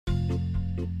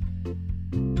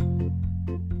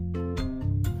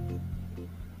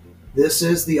This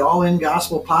is the All In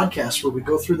Gospel podcast where we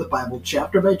go through the Bible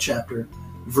chapter by chapter,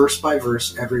 verse by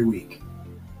verse every week.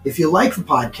 If you like the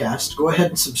podcast, go ahead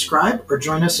and subscribe or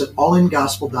join us at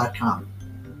allingospel.com.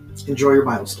 Enjoy your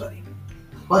Bible study.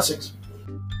 Blessings.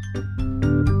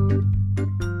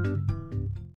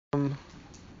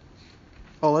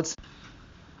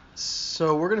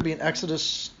 So we're going to be in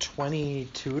Exodus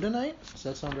 22 tonight. Does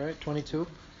that sound right? 22?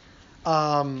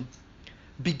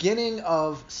 Beginning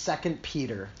of 2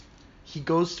 Peter. He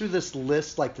goes through this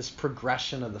list, like this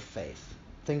progression of the faith,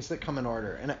 things that come in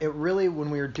order. And it really, when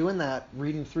we were doing that,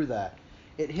 reading through that,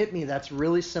 it hit me that's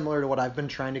really similar to what I've been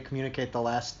trying to communicate the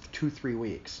last 2-3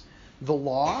 weeks. The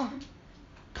law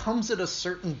comes at a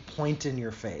certain point in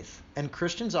your faith, and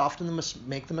Christians often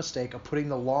make the mistake of putting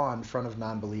the law in front of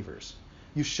non-believers.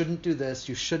 You shouldn't do this,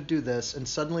 you should do this, and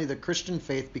suddenly the Christian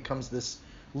faith becomes this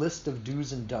list of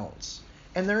do's and don'ts.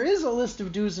 And there is a list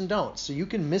of do's and don'ts, so you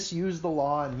can misuse the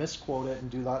law and misquote it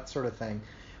and do that sort of thing.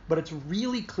 But it's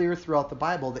really clear throughout the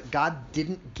Bible that God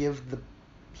didn't give the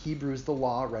Hebrews the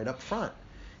law right up front.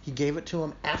 He gave it to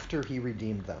them after he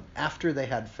redeemed them, after they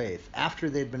had faith, after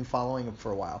they'd been following him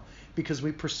for a while. Because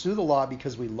we pursue the law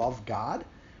because we love God.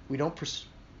 We don't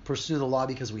pursue the law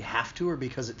because we have to or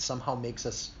because it somehow makes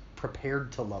us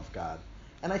prepared to love God.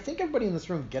 And I think everybody in this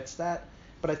room gets that.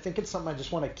 But I think it's something I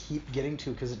just want to keep getting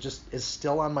to because it just is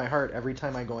still on my heart every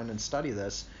time I go in and study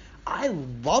this. I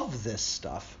love this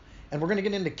stuff. And we're going to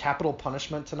get into capital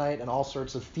punishment tonight and all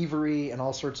sorts of thievery and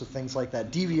all sorts of things like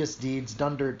that. Devious deeds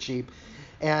done dirt cheap.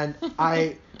 But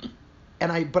I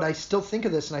still think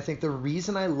of this and I think the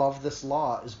reason I love this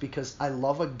law is because I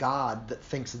love a God that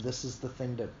thinks this is the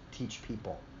thing to teach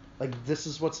people. Like this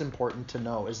is what's important to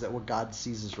know, is that what God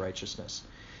sees as righteousness.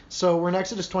 So we're in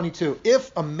Exodus 22.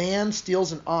 If a man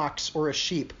steals an ox or a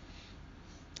sheep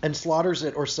and slaughters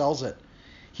it or sells it,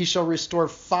 he shall restore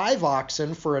 5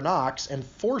 oxen for an ox and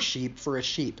 4 sheep for a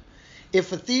sheep.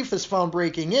 If a thief is found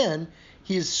breaking in,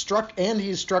 he is struck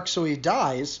so he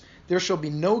dies, there shall be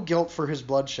no guilt for his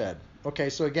bloodshed. Okay,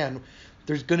 so again,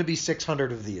 there's going to be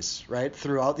 600 of these, right?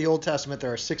 Throughout the Old Testament,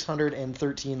 there are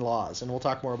 613 laws, and we'll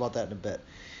talk more about that in a bit.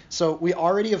 So we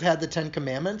already have had the 10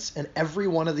 Commandments, and every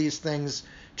one of these things,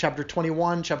 chapter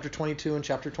 21, chapter 22, and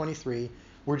chapter 23,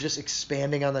 we're just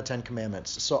expanding on the 10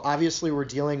 Commandments. So obviously we're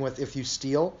dealing with if you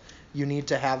steal, you need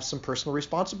to have some personal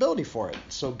responsibility for it.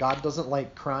 So God doesn't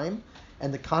like crime,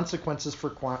 and the consequences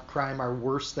for crime are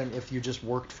worse than if you just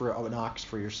worked for an ox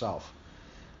for yourself.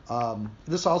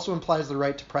 This also implies the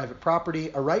right to private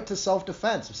property, a right to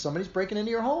self-defense. If somebody's breaking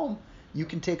into your home, you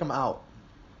can take them out.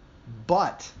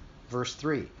 But, verse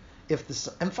 3,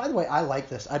 and by the way, I like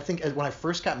this. I think when I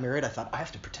first got married, I thought, I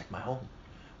have to protect my home.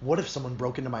 What if someone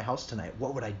broke into my house tonight?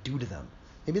 What would I do to them?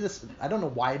 I don't know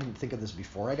why I didn't think of this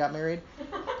before I got married.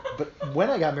 But when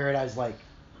I got married, I was like,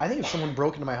 I think if someone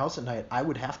broke into my house at night, I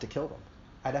would have to kill them.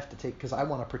 I'd have to because I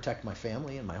want to protect my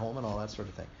family and my home and all that sort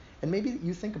of thing. And maybe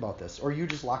you think about this, or you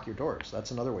just lock your doors.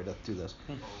 That's another way to do this.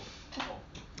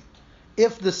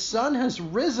 If the sun has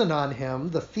risen on him,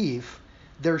 the thief,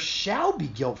 there shall be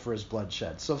guilt for his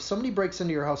bloodshed. So if somebody breaks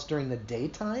into your house during the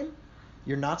daytime,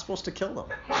 you're not supposed to kill them.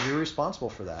 You're responsible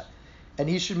for that. And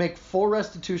he should make full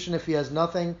restitution. If he has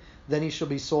nothing, then he shall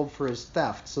be sold for his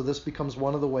theft. So this becomes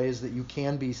one of the ways that you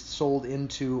can be sold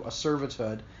into a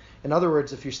servitude. In other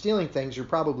words, if you're stealing things, you're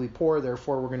probably poor,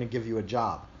 therefore we're going to give you a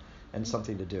job and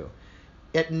something to do.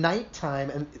 At nighttime,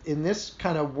 and in this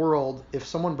kind of world, if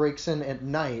someone breaks in at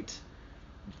night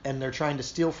and they're trying to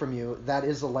steal from you, that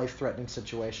is a life-threatening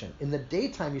situation. In the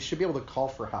daytime, you should be able to call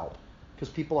for help because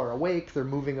people are awake, they're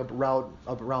moving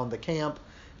around the camp,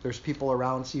 there's people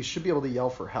around, so you should be able to yell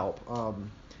for help.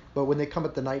 But when they come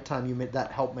at the nighttime,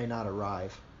 that help may not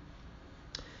arrive.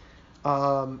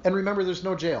 And remember, there's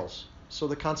no jails. So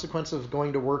the consequence of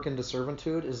going to work into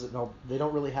servitude is that they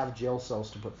don't really have jail cells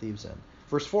to put thieves in.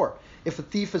 Verse 4, if a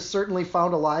thief is certainly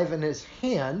found alive in his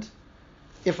hand,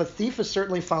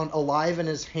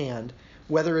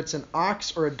 whether it's an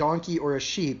ox or a donkey or a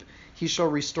sheep, he shall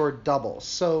restore double.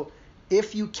 So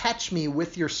if you catch me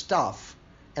with your stuff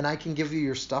and I can give you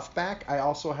your stuff back, I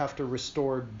also have to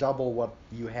restore double what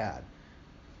you had.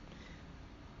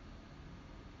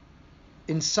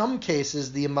 In some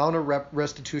cases, the amount of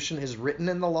restitution is written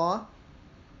in the law.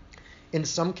 In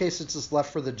some cases, it's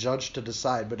left for the judge to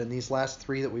decide. But in these last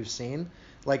 3 that we've seen,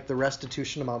 like the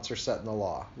restitution amounts are set in the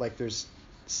law. Like there's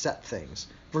set things.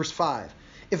 Verse 5,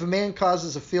 if a man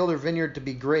causes a field or vineyard to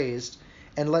be grazed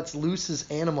and lets loose his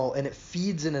animal and it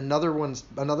feeds in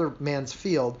another man's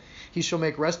field, he shall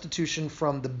make restitution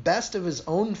from the best of his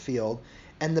own field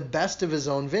and the best of his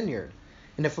own vineyard.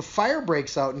 And if a fire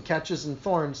breaks out and catches in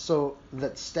thorns, so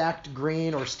that stacked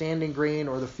grain or standing grain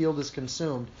or the field is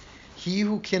consumed, he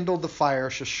who kindled the fire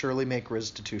shall surely make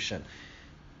restitution.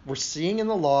 We're seeing in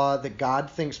the law that God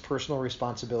thinks personal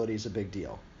responsibility is a big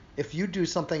deal. If you do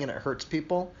something and it hurts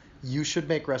people, you should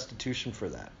make restitution for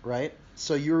that, right?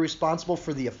 So you're responsible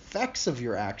for the effects of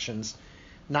your actions,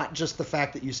 not just the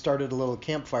fact that you started a little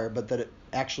campfire, but that it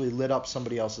actually lit up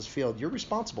somebody else's field. You're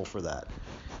responsible for that.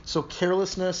 So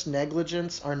carelessness,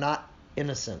 negligence are not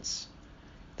innocence.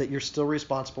 That you're still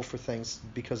responsible for things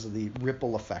because of the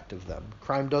ripple effect of them.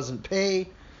 Crime doesn't pay.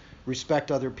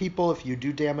 Respect other people. If you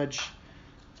do damage,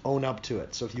 own up to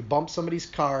it. So if you bump somebody's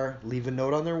car, leave a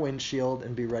note on their windshield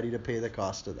and be ready to pay the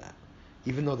cost of that.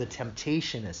 Even though the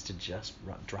temptation is to just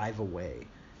drive away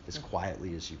as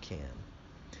quietly as you can.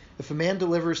 If a man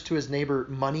delivers to his neighbor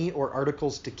money or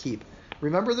articles to keep,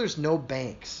 remember there's no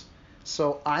banks.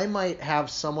 So I might have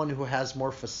someone who has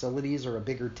more facilities or a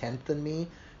bigger tent than me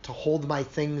to hold my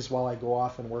things while I go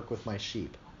off and work with my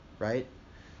sheep, right?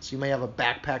 So you may have a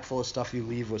backpack full of stuff you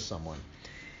leave with someone.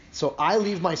 So I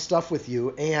leave my stuff with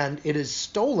you and it is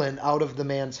stolen out of the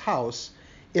man's house.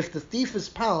 If the thief is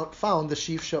found,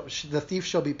 the thief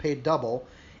shall be paid double.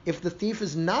 If the thief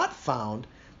is not found,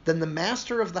 then the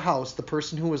master of the house, the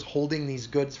person who is holding these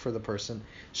goods for the person,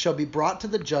 shall be brought to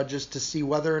the judges to see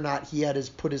whether or not he had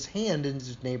put his hand in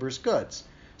his neighbor's goods.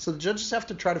 So the judges have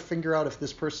to try to figure out if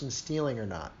this person's stealing or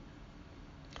not.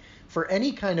 For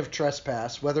any kind of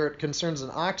trespass, whether it concerns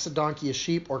an ox, a donkey, a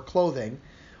sheep, or clothing,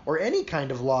 or any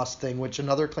kind of lost thing which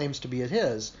another claims to be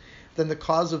his, then the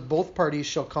cause of both parties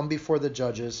shall come before the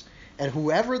judges, and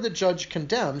whoever the judge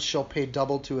condemns shall pay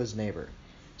double to his neighbor.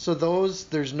 So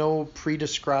there's no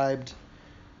pre-described,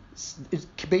 it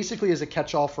basically is a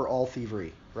catch-all for all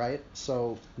thievery, right?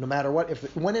 So no matter what,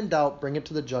 when in doubt, bring it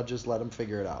to the judges, let them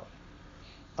figure it out.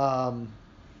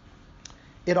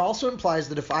 It also implies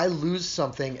that if I lose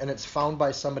something and it's found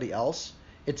by somebody else,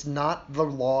 it's not the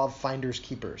law of finders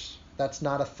keepers. That's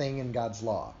not a thing in God's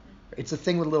law. It's a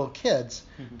thing with little kids,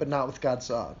 but not with God's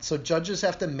law. So judges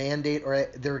have to mandate, or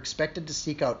they're expected to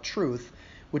seek out truth,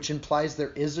 which implies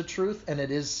there is a truth and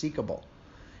it is seekable.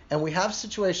 And we have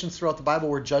situations throughout the Bible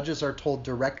where judges are told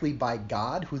directly by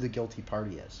God who the guilty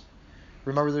party is.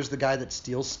 Remember, there's the guy that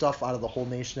steals stuff out of the whole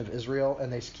nation of Israel,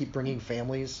 and they keep bringing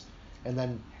families and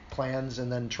then clans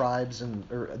and then tribes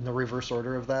or in the reverse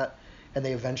order of that. And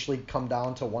they eventually come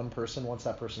down to one person. What's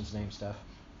that person's name, Steph?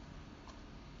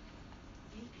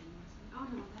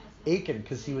 Achan,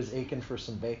 because he was aching for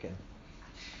some bacon.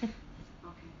 Okay.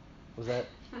 Was that?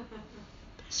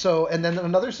 So, and then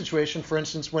another situation, for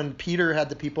instance, when Peter had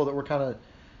the people that were kind of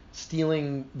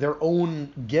stealing their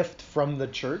own gift from the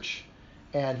church,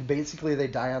 and basically they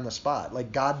die on the spot.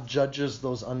 Like, God judges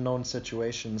those unknown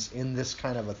situations in this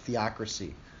kind of a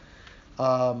theocracy.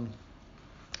 The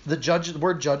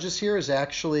word judges here is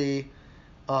actually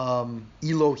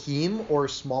Elohim, or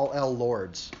small l,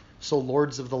 lords. So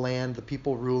lords of the land, the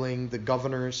people ruling, the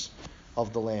governors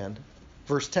of the land.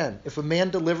 Verse 10, if a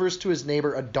man delivers to his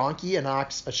neighbor a donkey, an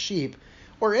ox, a sheep,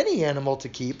 or any animal to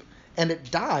keep, and it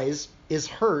dies, is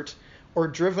hurt, or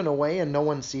driven away, and no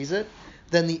one sees it,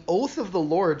 then the oath of the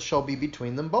Lord shall be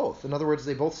between them both. In other words,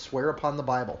 they both swear upon the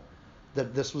Bible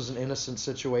that this was an innocent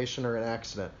situation or an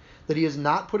accident, that he has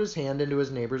not put his hand into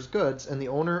his neighbor's goods, and the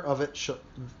owner of it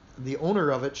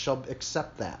shall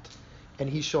accept that, and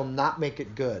he shall not make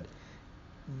it good.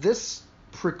 This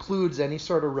precludes any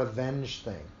sort of revenge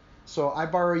thing. So I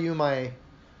borrow you my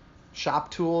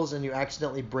shop tools and you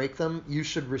accidentally break them, you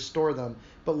should restore them.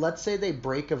 But let's say they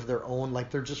break of their own, like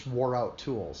they're just wore out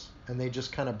tools and they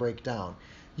just kind of break down.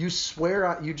 You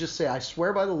just say, I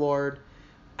swear by the Lord,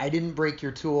 I didn't break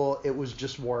your tool, it was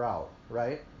just wore out,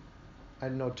 right? I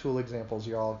know tool examples,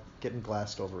 you're all getting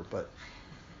glassed over, but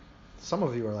some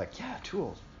of you are like, yeah,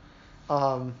 tools.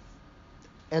 And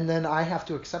then I have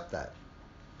to accept that.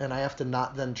 And I have to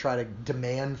not then try to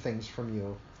demand things from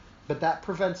you. But that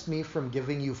prevents me from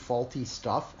giving you faulty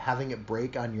stuff, having it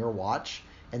break on your watch,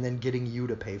 and then getting you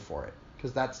to pay for it.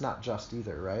 Because that's not just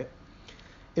either, right?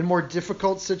 In more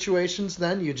difficult situations,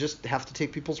 then, you just have to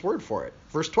take people's word for it.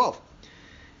 Verse 12.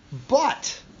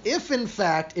 But if, in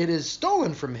fact, it is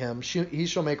stolen from him, he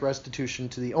shall make restitution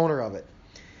to the owner of it.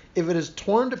 If it is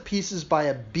torn to pieces by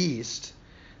a beast,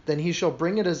 then he shall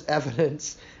bring it as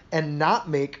evidence and not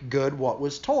make good what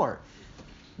was torn.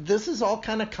 This is all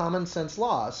kind of common sense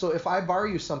law. So if I borrow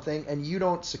you something and you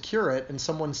don't secure it and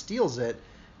someone steals it,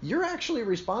 you're actually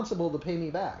responsible to pay me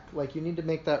back. Like, you need to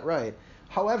make that right.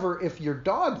 However, if your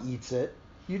dog eats it,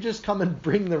 you just come and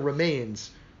bring the remains.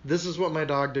 This is what my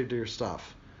dog did to your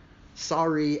stuff.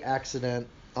 Sorry, accident.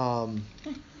 And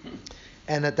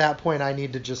And at that point, I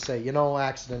need to just say,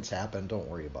 accidents happen. Don't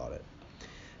worry about it.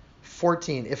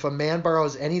 14, if a man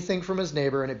borrows anything from his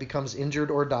neighbor and it becomes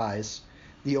injured or dies,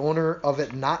 the owner of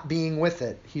it not being with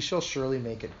it, he shall surely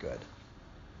make it good.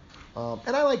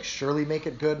 And I like surely make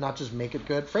it good, not just make it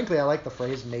good. Frankly, I like the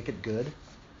phrase make it good.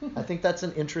 I think that's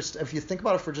an interest. If you think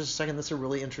about it for just a second, that's a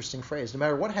really interesting phrase. No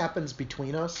matter what happens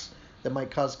between us that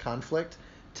might cause conflict,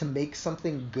 to make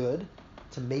something good,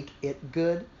 to make it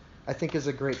good, I think is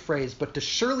a great phrase. But to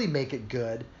surely make it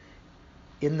good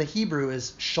in the Hebrew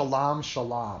is shalom,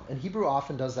 shalom. And Hebrew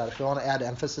often does that. If they want to add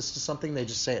emphasis to something, they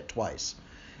just say it twice.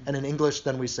 And in English,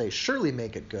 then we say surely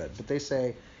make it good. But they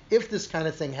say, if this kind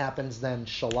of thing happens, then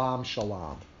shalom,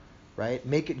 shalom, right?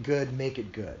 Make it good, make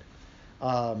it good.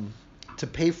 To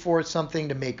pay for something,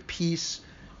 to make peace,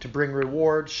 to bring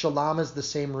reward. Shalom is the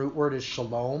same root word as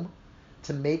shalom.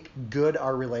 To make good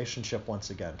our relationship once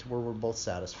again, to where we're both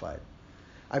satisfied.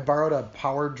 I borrowed a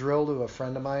power drill to a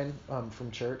friend of mine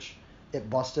from church. It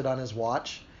busted on his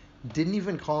watch. Didn't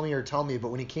even call me or tell me, but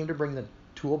when he came to bring the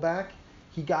tool back,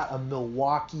 he got a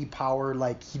Milwaukee power,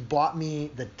 he bought me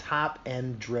the top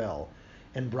end drill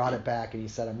and brought it back, and he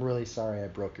said, I'm really sorry I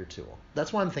broke your tool.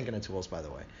 That's why I'm thinking of tools, by the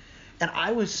way. And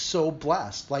I was so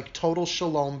blessed, total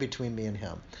shalom between me and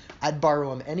him. I'd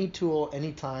borrow him any tool,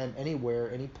 anytime,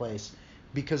 anywhere, any place,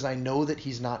 because I know that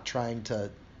he's not trying to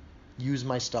use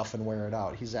my stuff and wear it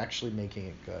out. He's actually making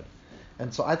it good.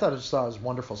 And so I thought it was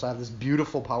wonderful. So I have this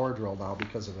beautiful power drill now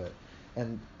because of it.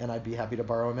 And I'd be happy to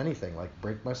borrow him anything,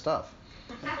 break my stuff.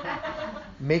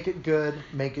 Make it good,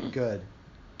 make it good.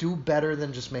 Do better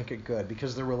than just make it good,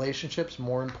 because the relationship's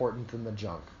more important than the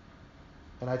junk.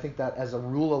 And I think that as a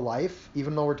rule of life,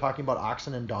 even though we're talking about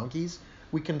oxen and donkeys,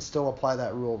 we can still apply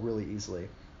that rule really easily.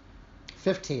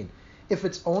 15, if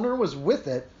its owner was with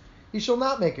it, he shall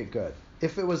not make it good.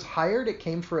 If it was hired, it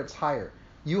came for its hire.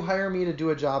 You hire me to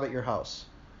do a job at your house.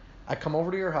 I come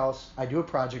over to your house, I do a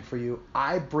project for you,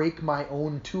 I break my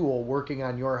own tool working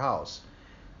on your house.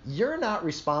 You're not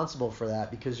responsible for that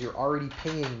because you're already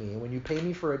paying me. When you pay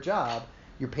me for a job,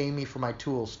 you're paying me for my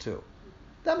tools too.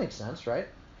 That makes sense, right?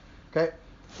 Okay.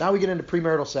 Now we get into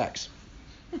premarital sex.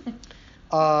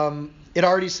 It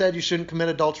already said you shouldn't commit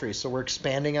adultery, so we're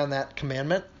expanding on that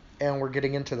commandment, and we're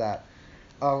getting into that.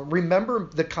 Remember,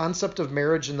 the concept of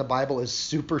marriage in the Bible is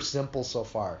super simple so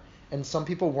far. And some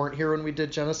people weren't here when we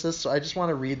did Genesis, so I just want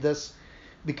to read this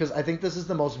because I think this is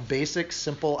the most basic,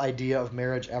 simple idea of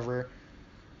marriage ever.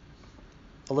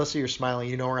 Alyssa, you're smiling.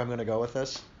 You know where I'm going to go with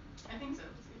this? I think so.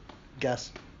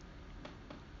 Guess.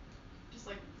 Just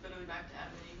literally back to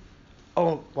Adam and Eve.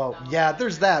 Oh, well, yeah,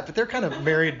 there's that. But they're kind of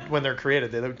married when they're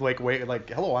created. They look wait,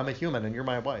 hello, I'm a human and you're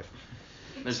my wife.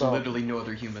 There's literally no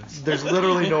other humans. There's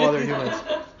literally no other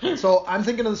humans. So I'm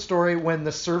thinking of the story when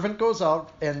the servant goes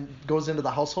out and goes into the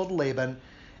household of Laban,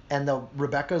 and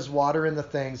Rebecca's watering the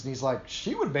things, and he's like,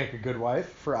 she would make a good wife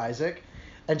for Isaac.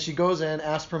 And she goes in,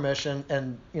 asks permission,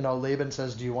 and Laban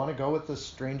says, do you want to go with this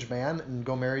strange man and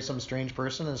go marry some strange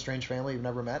person in a strange family you've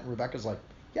never met? And Rebecca's like,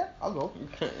 yeah, I'll go.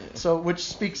 So, which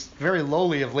speaks very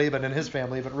lowly of Laban and his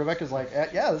family, but Rebecca's like,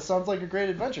 yeah, this sounds like a great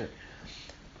adventure.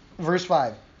 Verse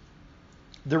 5.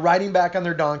 They're riding back on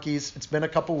their donkeys. It's been a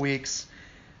couple weeks.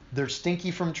 They're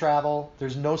stinky from travel.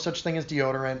 There's no such thing as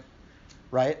deodorant,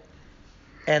 right?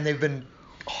 And they've been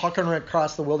hawking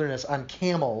across the wilderness on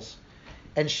camels.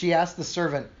 And she asked the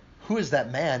servant, who is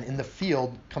that man in the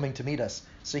field coming to meet us?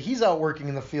 So he's out working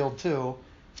in the field too.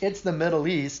 It's the Middle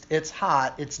East. It's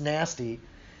hot. It's nasty.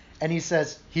 And he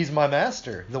says, he's my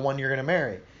master, the one you're going to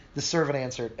marry. The servant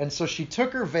answered. And so she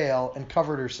took her veil and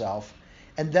covered herself.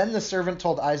 And then the servant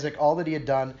told Isaac all that he had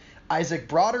done. Isaac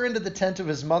brought her into the tent of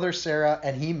his mother Sarah,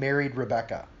 and he married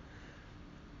Rebekah.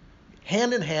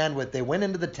 Hand in hand they went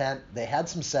into the tent, they had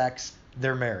some sex,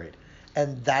 they're married.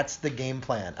 And that's the game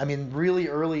plan. I mean, really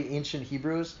early ancient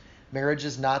Hebrews, marriage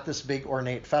is not this big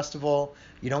ornate festival.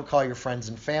 You don't call your friends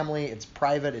and family. It's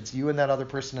private. It's you and that other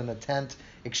person in a tent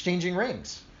exchanging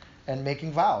rings and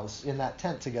making vows in that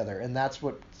tent together. And that's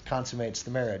what consummates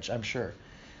the marriage, I'm sure.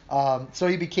 So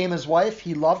he became his wife.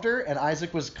 He loved her, and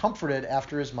Isaac was comforted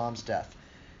after his mom's death.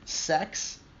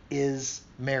 Sex is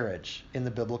marriage in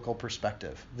the biblical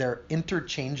perspective. They're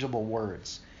interchangeable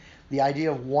words. The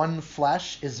idea of one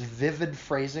flesh is vivid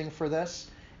phrasing for this.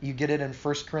 You get it in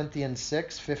 1 Corinthians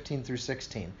 6, 15 through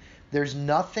 16. There's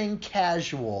nothing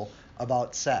casual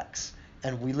about sex.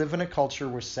 And we live in a culture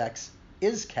where sex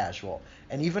is casual.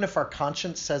 And even if our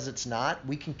conscience says it's not,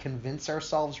 we can convince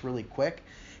ourselves really quick.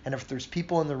 And if there's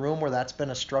people in the room where that's been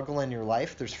a struggle in your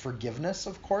life, there's forgiveness,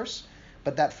 of course.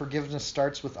 But that forgiveness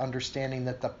starts with understanding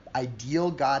that the ideal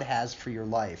God has for your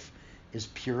life is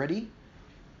purity,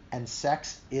 And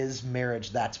sex is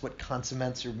marriage. That's what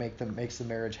consummates or makes the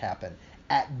marriage happen.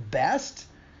 At best,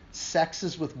 sex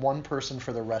is with one person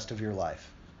for the rest of your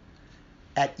life.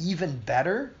 At even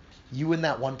better, you and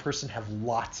that one person have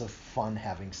lots of fun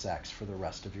having sex for the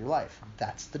rest of your life.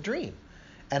 That's the dream.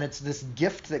 And it's this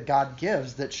gift that God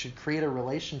gives that should create a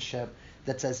relationship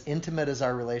that's as intimate as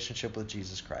our relationship with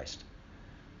Jesus Christ,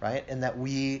 right? And that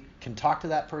we can talk to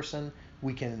that person,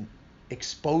 we can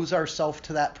expose ourselves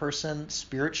to that person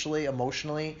spiritually,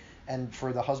 emotionally, and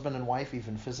for the husband and wife,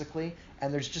 even physically.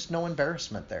 And there's just no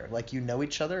embarrassment there. Like, you know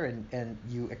each other and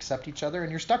you accept each other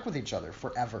and you're stuck with each other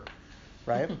forever,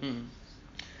 right?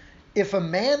 If a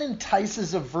man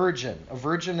entices a virgin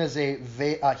is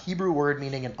a Hebrew word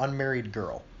meaning an unmarried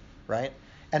girl, right?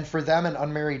 And for them, an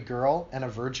unmarried girl and a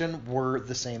virgin were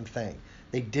the same thing.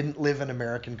 They didn't live in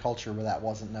American culture where that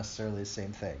wasn't necessarily the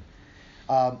same thing.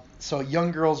 So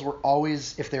young girls were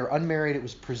always, if they were unmarried, it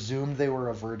was presumed they were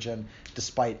a virgin.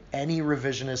 Despite any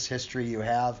revisionist history you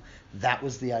have, that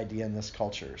was the idea in this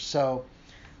culture. So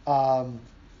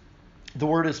the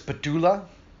word is betula,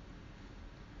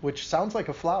 which sounds like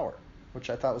a flower, which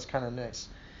I thought was kind of nice.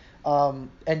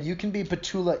 And you can be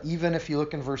betula even if you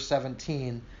look in verse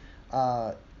 17.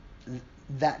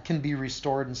 That can be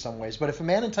restored in some ways. But if a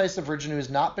man entices a virgin who is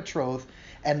not betrothed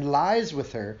and lies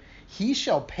with her, he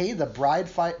shall pay the bride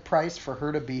price for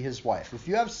her to be his wife. If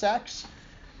you have sex,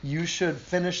 you should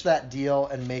finish that deal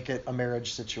and make it a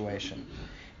marriage situation.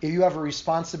 If you have a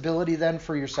responsibility then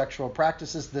for your sexual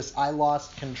practices, this I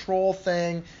lost control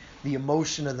thing, the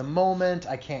emotion of the moment,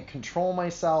 I can't control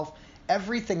myself,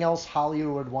 everything else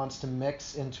Hollywood wants to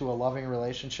mix into a loving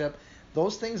relationship,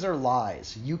 those things are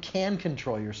lies. You can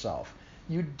control yourself.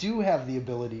 You do have the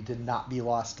ability to not be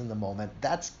lost in the moment.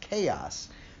 That's chaos.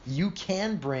 You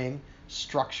can bring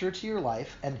structure to your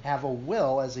life and have a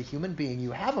will as a human being.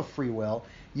 You have a free will.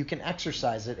 You can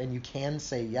exercise it, and you can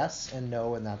say yes and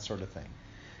no and that sort of thing.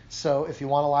 So if you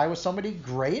want to lie with somebody,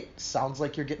 great. Sounds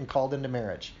like you're getting called into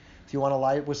marriage. If you want to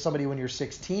lie with somebody when you're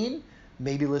 16,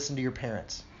 maybe listen to your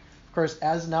parents. Of course,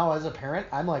 as a parent,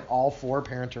 I'm like all for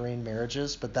parent-arranged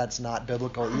marriages, but that's not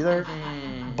biblical either.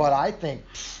 But I think,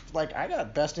 I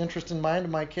got best interest in mind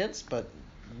of my kids, but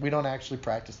we don't actually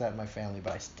practice that in my family,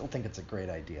 but I still think it's a great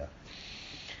idea.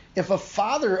 If a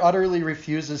father utterly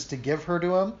refuses to give her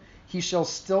to him, he shall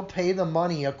still pay the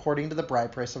money according to the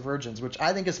bride price of virgins, which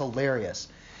I think is hilarious.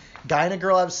 Guy and a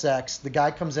girl have sex. The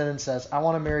guy comes in and says, I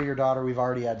want to marry your daughter. We've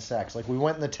already had sex. Like, we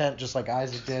went in the tent just like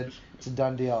Isaac did. It's a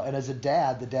done deal. And as a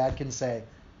dad, the dad can say,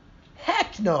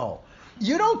 heck no.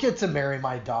 You don't get to marry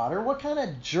my daughter. What kind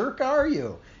of jerk are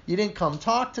you? You didn't come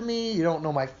talk to me. You don't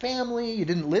know my family. You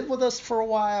didn't live with us for a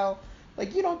while.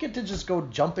 Like, you don't get to just go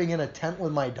jumping in a tent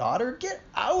with my daughter. Get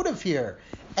out of here.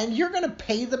 And you're going to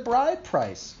pay the bride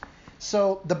price.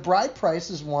 So the bride price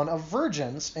is one of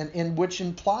virgins, and in which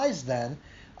implies then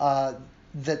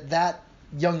that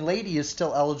young lady is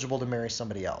still eligible to marry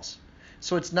somebody else.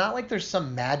 So it's not like there's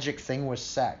some magic thing with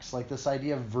sex. Like this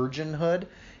idea of virginhood,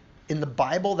 in the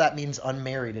Bible that means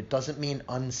unmarried. It doesn't mean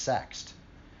unsexed.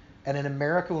 And in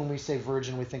America, when we say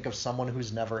virgin, we think of someone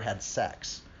who's never had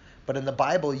sex. But in the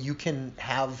Bible, you can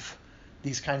have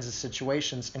these kinds of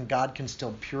situations, and God can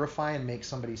still purify and make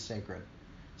somebody sacred.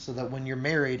 So that when you're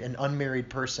married, an unmarried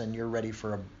person, you're ready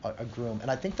for a groom. And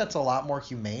I think that's a lot more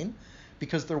humane,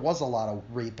 because there was a lot of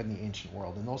rape in the ancient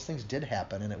world, and those things did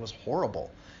happen, and it was horrible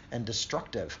and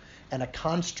destructive. And a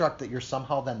construct that you're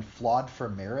somehow then flawed for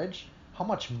marriage, how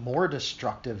much more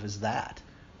destructive is that,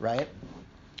 right?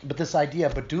 But this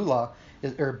idea, betula,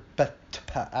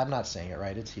 I'm not saying it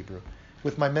right, it's Hebrew.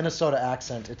 With my Minnesota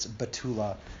accent, it's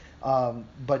betula.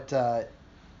 But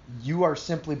you are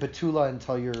simply betula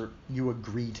until you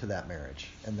agree to that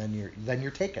marriage, and then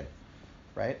you're taken,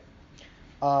 right?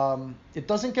 It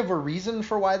doesn't give a reason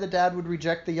for why the dad would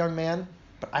reject the young man,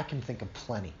 but I can think of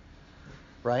plenty,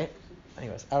 right?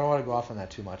 Anyways, I don't want to go off on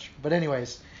that too much. But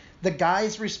anyways, the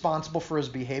guy's responsible for his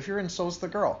behavior, and so is the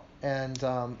girl. And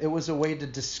it was a way to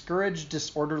discourage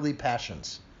disorderly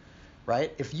passions,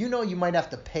 right? If you know you might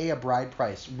have to pay a bride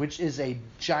price, which is a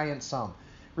giant sum.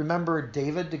 Remember,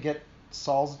 David, to get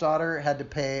Saul's daughter, had to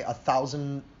pay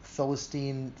 1,000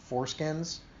 Philistine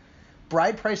foreskins.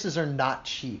 Bride prices are not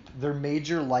cheap. They're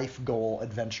major life goal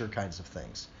adventure kinds of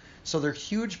things. So they're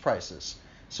huge prices.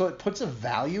 So it puts a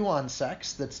value on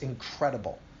sex that's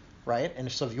incredible, right?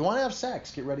 And so if you want to have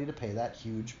sex, get ready to pay that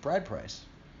huge bride price.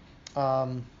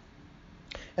 And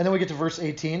then we get to verse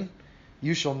 18.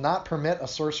 You shall not permit a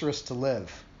sorceress to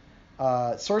live.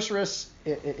 Sorceress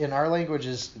in our language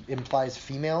implies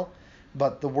female,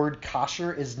 but the word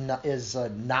kosher is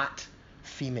not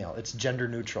female. It's gender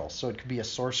neutral. So it could be a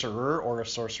sorcerer or a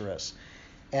sorceress.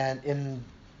 And in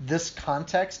this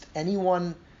context,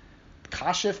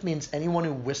 kashif means anyone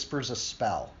who whispers a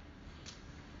spell.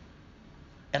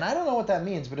 And I don't know what that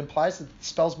means, but it implies that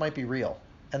spells might be real.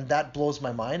 And that blows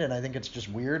my mind, and I think it's just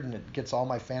weird, and it gets all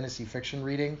my fantasy fiction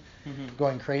reading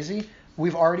going crazy.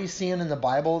 We've already seen in the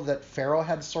Bible that Pharaoh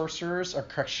had sorcerers, or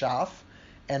kashaf,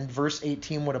 and verse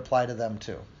 18 would apply to them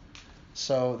too.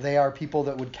 So they are people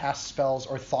that would cast spells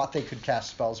or thought they could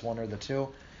cast spells, one or the two.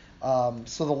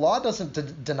 So the law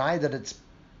doesn't deny that it's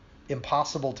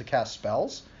impossible to cast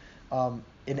spells.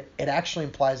 It actually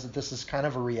implies that this is kind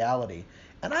of a reality.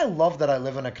 And I love that I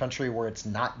live in a country where it's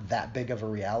not that big of a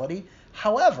reality.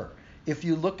 However, if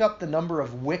you look up the number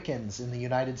of Wiccans in the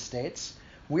United States,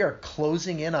 we are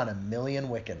closing in on 1 million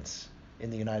Wiccans in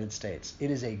the United States.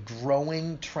 It is a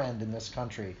growing trend in this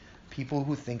country, people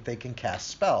who think they can cast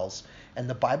spells. And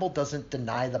the Bible doesn't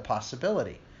deny the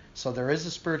possibility. So there is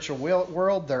a spiritual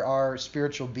world. There are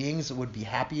spiritual beings that would be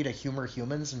happy to humor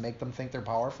humans and make them think they're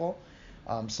powerful.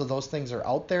 So those things are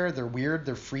out there. They're weird,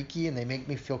 they're freaky, and they make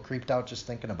me feel creeped out just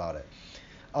thinking about it.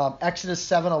 Exodus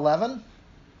 7:11.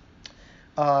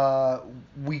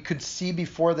 We could see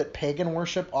before that pagan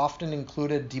worship often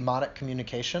included demonic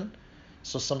communication.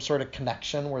 So some sort of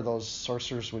connection where those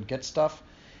sorcerers would get stuff.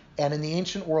 And in the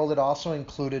ancient world, it also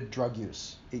included drug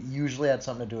use. It usually had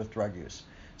something to do with drug use.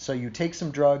 So you take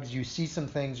some drugs, you see some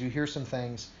things, you hear some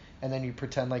things, and then you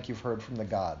pretend like you've heard from the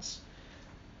gods.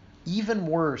 Even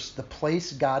worse, the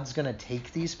place God's going to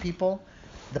take these people,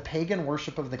 the pagan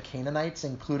worship of the Canaanites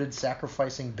included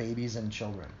sacrificing babies and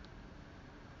children.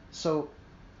 So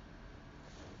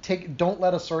don't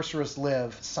let a sorceress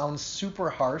live sounds super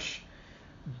harsh,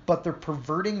 but they're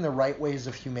perverting the right ways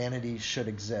of humanity should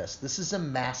exist. This is a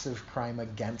massive crime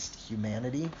against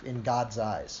humanity in God's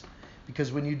eyes.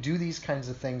 Because when you do these kinds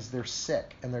of things, they're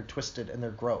sick and they're twisted and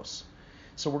they're gross.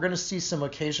 So we're going to see some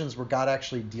occasions where God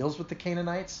actually deals with the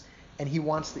Canaanites, and he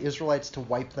wants the Israelites to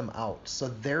wipe them out. So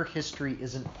their history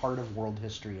isn't part of world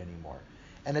history anymore.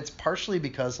 And it's partially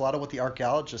because a lot of what the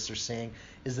archaeologists are saying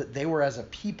is that they were, as a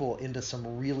people, into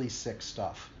some really sick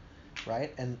stuff,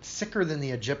 right? And sicker than the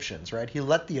Egyptians, right? He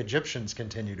let the Egyptians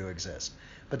continue to exist.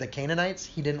 But the Canaanites,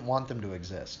 he didn't want them to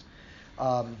exist.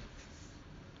 And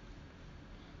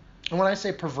when I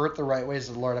say pervert the right ways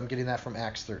of the Lord, I'm getting that from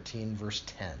Acts 13, verse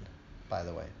 10, by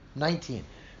the way. 19.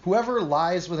 Whoever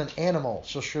lies with an animal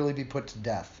shall surely be put to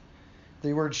death.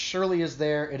 The word surely is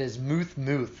there. It is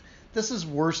muth. This is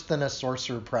worse than a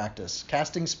sorcerer practice.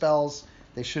 Casting spells,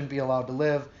 they shouldn't be allowed to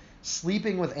live.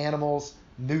 Sleeping with animals,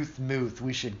 muth.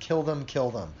 We should kill them.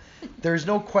 There's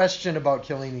no question about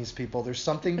killing these people. There's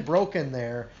something broken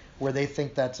there where they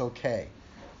think that's okay.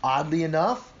 Oddly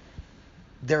enough,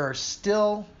 there are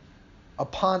still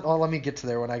let me get to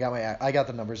there when I got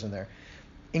the numbers in there.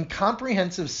 In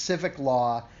comprehensive civic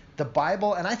law, the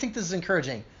Bible, and I think this is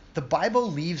encouraging, the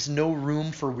Bible leaves no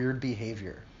room for weird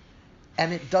behavior.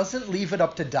 And it doesn't leave it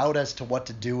up to doubt as to what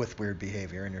to do with weird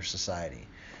behavior in your society.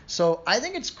 So I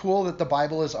think it's cool that the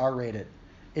Bible is R-rated.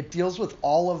 It deals with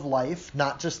all of life,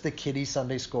 not just the kiddie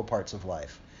Sunday school parts of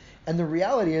life. And the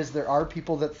reality is there are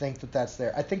people that think that that's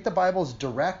there. I think the Bible is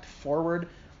direct, forward,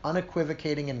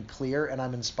 unequivocating, and clear, and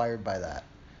I'm inspired by that.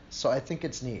 So I think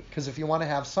it's neat, because if you want to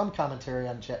have some commentary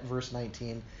on verse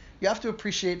 19, you have to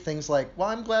appreciate things like, well,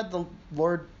 I'm glad the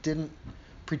Lord didn't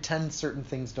pretend certain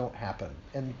things don't happen.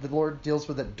 And the Lord deals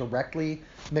with it directly,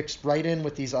 mixed right in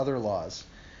with these other laws.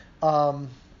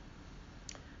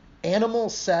 Animal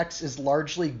sex is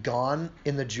largely gone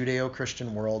in the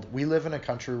Judeo-Christian world. We live in a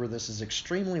country where this is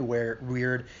extremely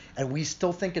weird, and we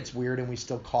still think it's weird, and we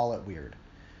still call it weird.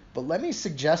 But let me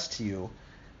suggest to you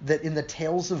that in the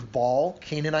Tales of Baal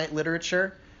Canaanite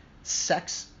literature,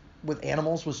 sex with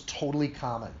animals was totally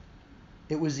common.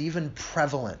 It was even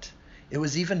prevalent. It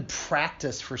was even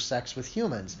practiced for sex with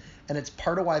humans. And it's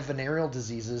part of why venereal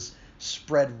diseases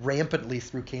spread rampantly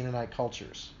through Canaanite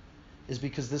cultures, is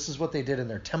because this is what they did in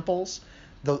their temples.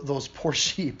 Those poor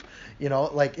sheep,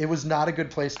 it was not a good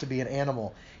place to be an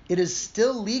animal. It is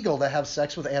still legal to have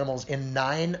sex with animals in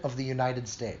 9 of the United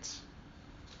States.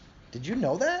 Did you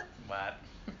know that? What?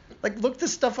 Look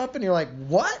this stuff up and you're like,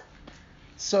 what?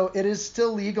 So it is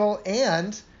still legal,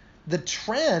 and the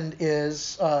trend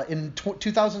is, in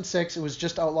 2006, it was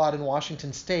just outlawed in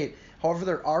Washington State. However,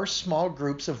 there are small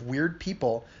groups of weird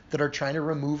people that are trying to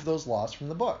remove those laws from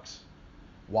the books.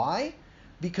 Why?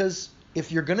 Because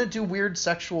if you're going to do weird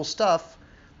sexual stuff,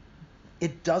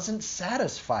 it doesn't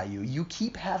satisfy you. You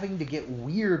keep having to get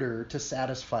weirder to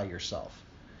satisfy yourself.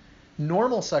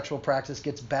 Normal sexual practice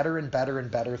gets better and better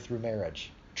and better through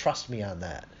marriage. Trust me on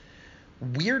that.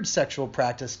 Weird sexual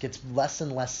practice gets less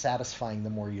and less satisfying the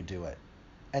more you do it.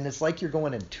 And it's like you're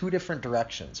going in two different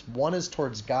directions. One is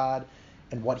towards God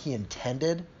and what he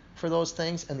intended for those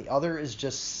things, and the other is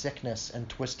just sickness and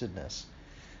twistedness.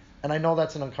 And I know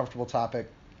that's an uncomfortable topic,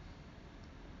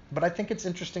 but I think it's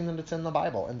interesting that it's in the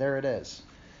Bible, and there it is.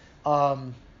 God's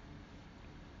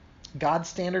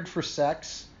standard for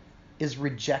sex is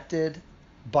rejected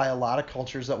by a lot of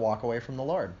cultures that walk away from the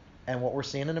Lord. And what we're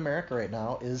seeing in America right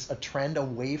now is a trend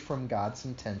away from God's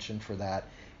intention for that.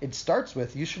 It starts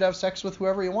with, you should have sex with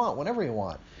whoever you want, whenever you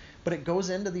want. But it goes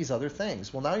into these other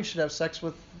things. Well, now you should have sex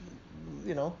with,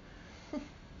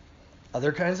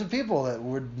 other kinds of people that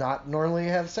would not normally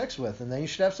have sex with. And then you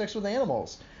should have sex with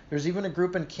animals. There's even a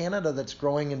group in Canada that's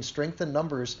growing in strength and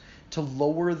numbers to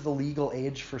lower the legal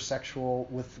age for sexual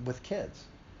with kids.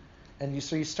 And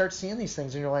so you start seeing these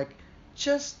things and you're like,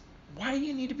 why do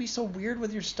you need to be so weird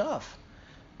with your stuff?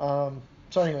 So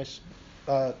anyways,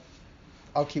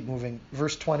 I'll keep moving.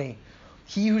 Verse 20,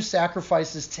 he who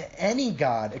sacrifices to any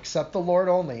god except the Lord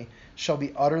only shall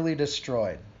be utterly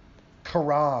destroyed.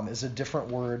 Karam is a different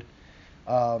word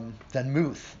than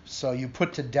muth. So you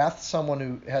put to death someone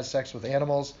who has sex with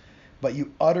animals, but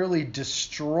you utterly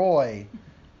destroy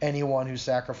anyone who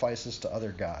sacrifices to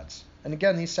other gods. And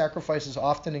again, these sacrifices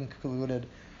often included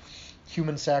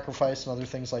human sacrifice and other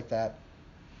things like that.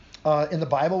 In the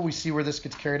Bible, we see where this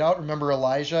gets carried out. Remember,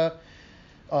 Elijah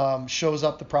shows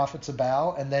up the prophets of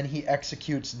Baal, and then he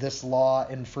executes this law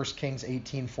in 1 Kings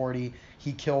 18:40.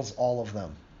 He kills all of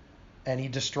them, and he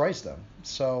destroys them.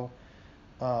 So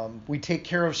we take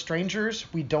care of strangers.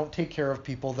 We don't take care of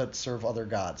people that serve other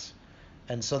gods.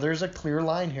 And so there's a clear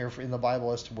line here in the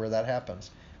Bible as to where that happens.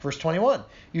 Verse 21,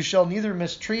 you shall neither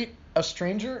mistreat a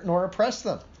stranger nor oppress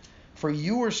them, for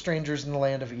you were strangers in the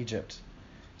land of Egypt.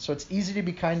 So it's easy to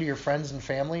be kind to your friends and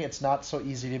family. It's not so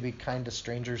easy to be kind to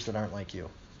strangers that aren't like you.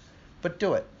 But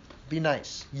do it. Be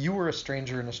nice. You were a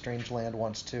stranger in a strange land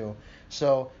once too.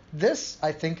 So this,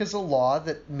 I think, is a law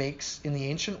that makes, in the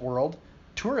ancient world,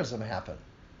 tourism happen.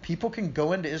 People can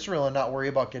go into Israel and not worry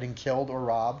about getting killed or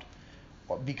robbed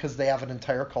because they have an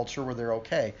entire culture where they're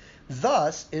okay.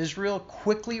 Thus, Israel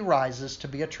quickly rises to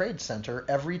be a trade center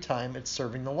every time it's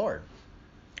serving the Lord.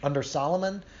 Under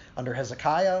Solomon, under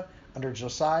Hezekiah, under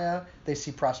Josiah, they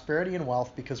see prosperity and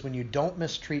wealth because when you don't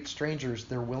mistreat strangers,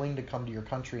 they're willing to come to your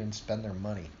country and spend their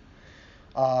money.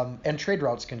 And trade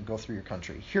routes can go through your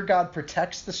country. Here God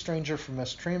protects the stranger from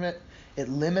mistreatment. It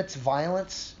limits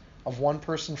violence of one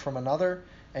person from another,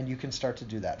 and you can start to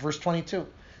do that. Verse 22,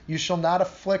 you shall not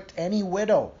afflict any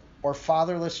widow or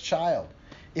fatherless child.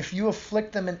 If you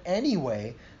afflict them in any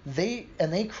way, they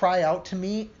cry out to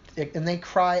me, and they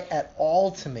cry at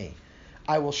all to me,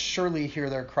 I will surely hear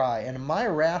their cry, and my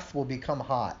wrath will become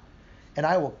hot. And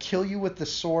I will kill you with the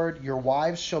sword. Your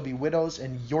wives shall be widows,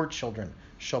 and your children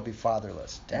shall be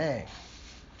fatherless. Dang.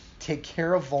 Take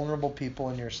care of vulnerable people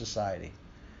in your society.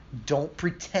 Don't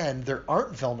pretend there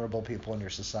aren't vulnerable people in your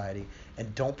society,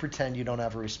 and don't pretend you don't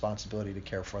have a responsibility to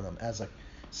care for them as a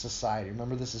society.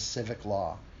 Remember, this is civic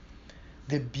law.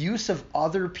 The abuse of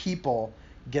other people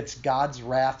gets God's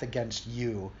wrath against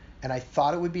you, and I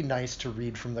thought it would be nice to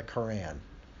read from the Quran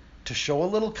to show a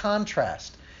little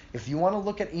contrast. If you want to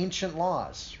look at ancient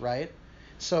laws, right?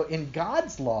 So in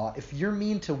God's law, if you're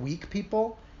mean to weak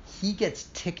people, he gets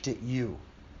ticked at you.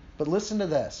 But listen to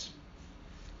this.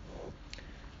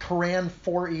 Quran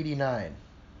 489.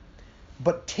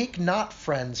 But take not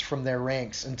friends from their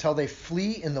ranks until they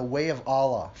flee in the way of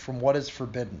Allah from what is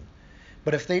forbidden.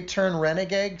 But if they turn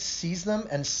renegades, seize them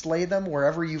and slay them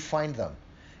wherever you find them.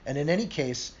 And in any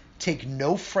case, take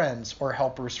no friends or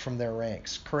helpers from their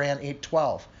ranks. Quran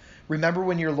 8:12. Remember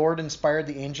when your Lord inspired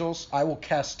the angels? I will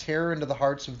cast terror into the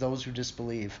hearts of those who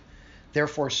disbelieve.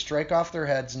 Therefore, strike off their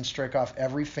heads and strike off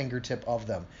every fingertip of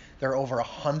them. There are over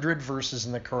 100 verses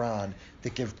in the Quran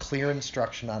that give clear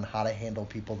instruction on how to handle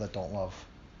people that don't love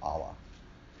Allah.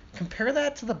 Compare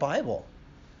that to the Bible,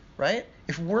 right?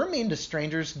 If we're mean to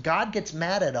strangers, God gets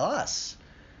mad at us.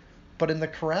 But in the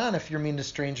Quran, if you're mean to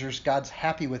strangers, God's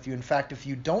happy with you. In fact, if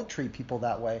you don't treat people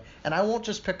that way, and I won't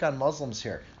just pick on Muslims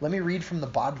here. Let me read from the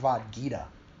Bhagavad Gita,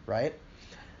 right?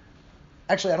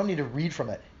 Actually, I don't need to read from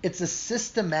it. It's a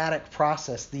systematic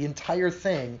process. The entire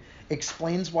thing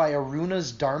explains why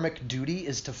Aruna's dharmic duty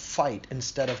is to fight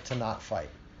instead of to not fight.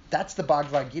 That's the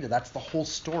Bhagavad Gita. That's the whole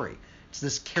story. It's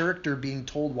this character being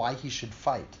told why he should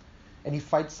fight. And he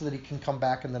fights so that he can come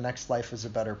back in the next life as a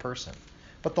better person.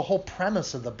 But the whole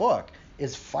premise of the book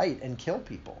is fight and kill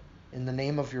people in the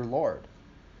name of your Lord.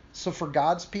 So for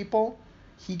God's people,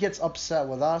 he gets upset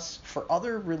with us. For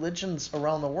other religions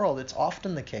around the world, it's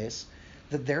often the case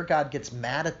that their God gets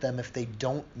mad at them if they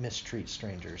don't mistreat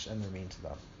strangers and they're mean to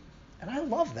them. And I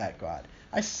love that God.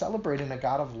 I celebrate in a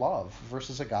God of love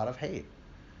versus a God of hate.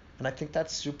 And I think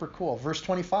that's super cool. Verse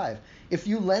 25, if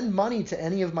you lend money to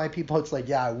any of my people, it's like,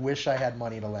 yeah, I wish I had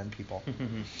money to lend people.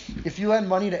 If you lend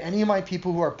money to any of my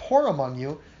people who are poor among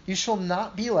you, you shall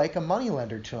not be like a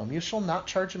moneylender to them. You shall not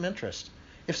charge them interest.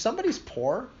 If somebody's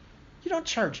poor, you don't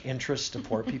charge interest to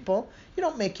poor people. You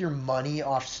don't make your money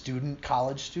off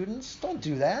college students. Don't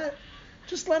do that.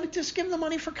 Just give them the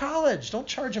money for college. Don't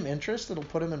charge them interest that'll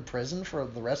put them in prison for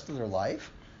the rest of their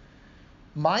life.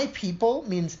 My people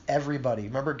means everybody.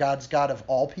 Remember, God's God of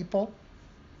all people.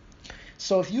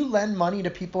 So if you lend money to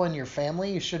people in your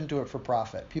family, you shouldn't do it for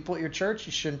profit. People at your church,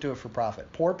 you shouldn't do it for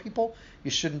profit. Poor people,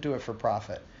 you shouldn't do it for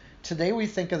profit. Today we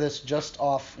think of this just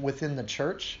off within the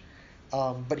church,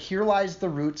 but here lies the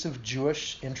roots of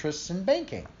Jewish interests in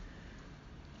banking.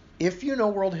 If you know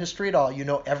world history at all, you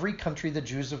know every country the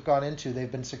Jews have gone into,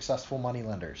 they've been successful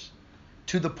moneylenders,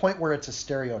 to the point where it's a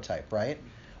stereotype, right?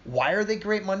 Why are they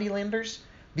great moneylenders?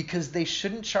 Because they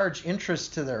shouldn't charge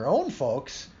interest to their own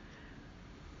folks.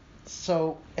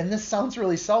 So, and this sounds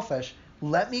really selfish,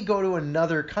 let me go to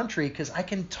another country because I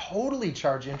can totally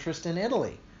charge interest in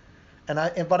Italy.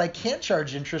 But I can't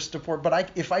charge interest to poor,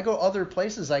 if I go other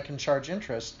places, I can charge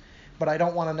interest, but I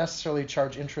don't want to necessarily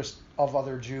charge interest of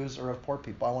other Jews or of poor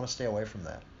people. I want to stay away from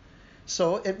that.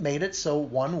 So it made it so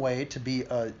one way to be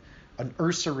an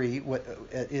usury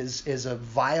is a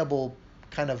viable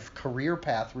kind of career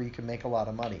path where you can make a lot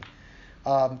of money.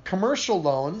 Commercial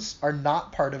loans are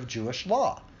not part of Jewish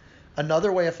law.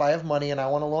 Another way, if I have money and I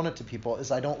want to loan it to people,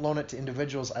 is I don't loan it to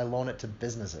individuals, I loan it to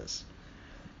businesses.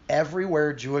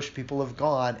 Everywhere Jewish people have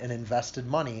gone and invested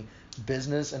money,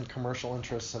 business and commercial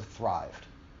interests have thrived.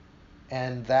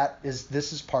 And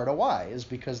this is part of why, is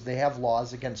because they have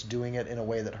laws against doing it in a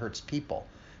way that hurts people.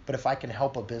 But if I can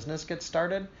help a business get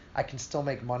started, I can still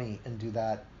make money and do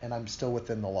that, and I'm still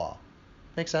within the law.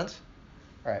 Make sense?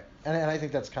 All right. And I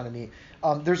think that's kind of neat.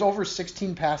 There's over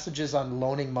 16 passages on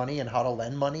loaning money and how to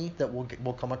lend money that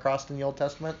we'll come across in the Old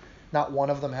Testament. Not one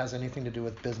of them has anything to do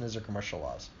with business or commercial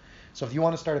laws. So if you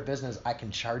want to start a business, I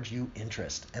can charge you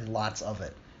interest, and lots of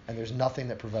it. And there's nothing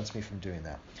that prevents me from doing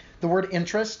that. The word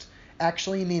interest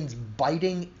actually means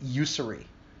biting usury.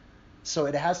 So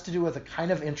it has to do with a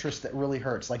kind of interest that really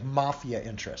hurts, like mafia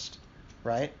interest,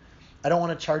 right? I don't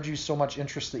want to charge you so much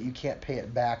interest that you can't pay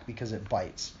it back because it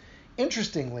bites.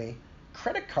 Interestingly,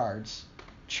 credit cards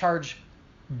charge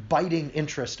biting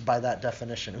interest by that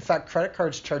definition. In fact, credit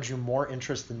cards charge you more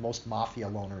interest than most mafia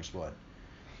loaners would.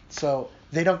 So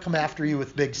they don't come after you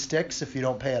with big sticks if you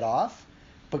don't pay it off,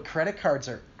 but credit cards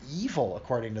are evil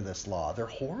according to this law. They're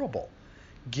horrible.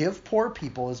 Give poor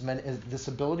people this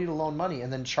ability to loan money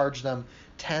and then charge them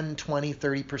 10, 20,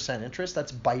 30% interest.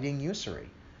 That's biting usury.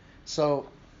 So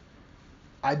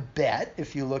I bet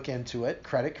if you look into it,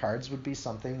 credit cards would be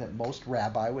something that most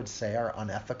rabbi would say are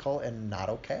unethical and not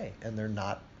okay. And they're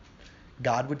not,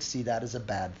 God would see that as a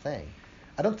bad thing.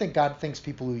 I don't think God thinks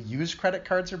people who use credit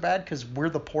cards are bad because we're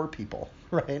the poor people,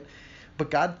 right? But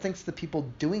God thinks the people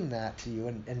doing that to you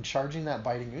and charging that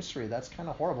biting usury, that's kind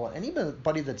of horrible. And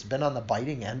anybody that's been on the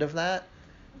biting end of that,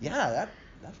 yeah,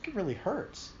 that really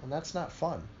hurts. And that's not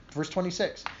fun. Verse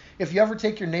 26, if you ever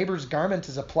take your neighbor's garment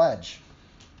as a pledge,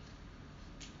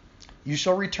 you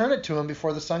shall return it to him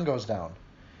before the sun goes down.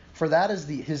 For that is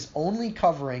his only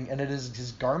covering, and it is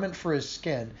his garment for his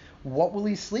skin. What will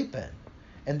he sleep in?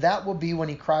 And that will be when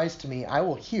he cries to me, I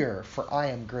will hear, for I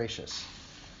am gracious.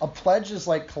 A pledge is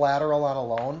like collateral on a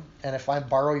loan, and if I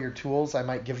borrow your tools, I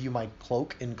might give you my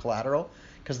cloak in collateral,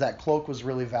 because that cloak was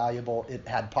really valuable. It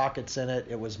had pockets in it.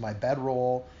 It was my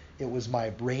bedroll. It was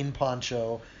my rain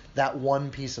poncho. That one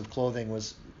piece of clothing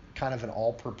was kind of an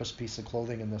all-purpose piece of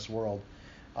clothing in this world.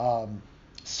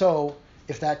 So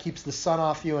if that keeps the sun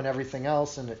off you and everything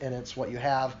else, and it's what you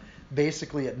have,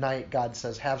 basically at night, God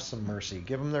says, have some mercy.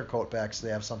 Give them their coat back so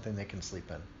they have something they can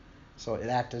sleep in. So it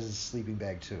acts as a sleeping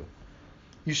bag too.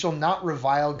 You shall not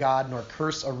revile God nor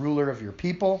curse a ruler of your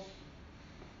people.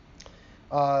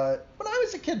 When I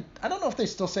was a kid, I don't know if they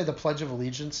still say the Pledge of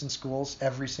Allegiance in schools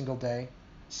every single day.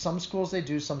 Some schools they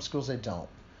do, some schools they don't.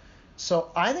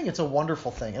 So I think it's a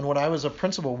wonderful thing. And when I was a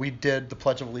principal, we did the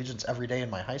Pledge of Allegiance every day in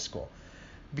my high school,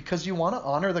 because you want to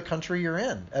honor the country you're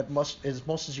in as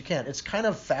most as you can. It's kind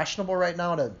of fashionable right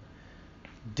now to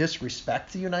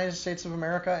disrespect the United States of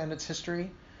America and its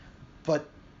history, but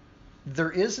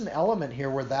there is an element here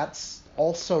where that's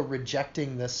also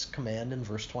rejecting this command in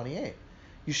verse 28.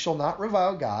 You shall not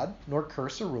revile God nor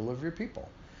curse a ruler of your people.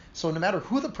 So no matter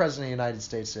who the president of the United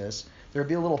States is, there'd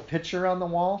be a little picture on the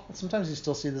wall. Sometimes you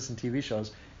still see this in TV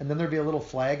shows. And then there'd be a little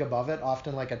flag above it,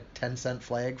 often like a 10-cent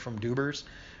flag from Dubers,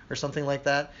 or something like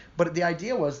that. But the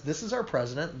idea was, this is our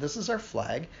president, this is our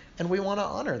flag, and we want to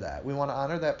honor that. We want to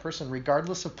honor that person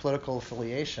regardless of political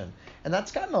affiliation. And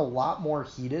that's gotten a lot more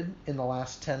heated in the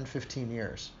last 10, 15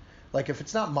 years. Like, if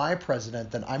it's not my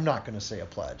president, then I'm not going to say a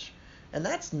pledge. And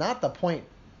that's not the point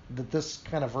that this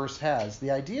kind of verse has.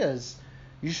 The idea is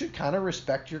you should kind of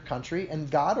respect your country,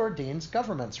 and God ordains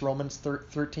governments, Romans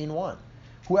 13:1.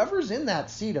 Whoever's in that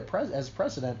seat as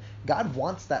president, God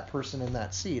wants that person in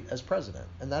that seat as president.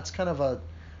 And that's kind of a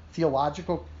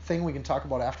theological thing we can talk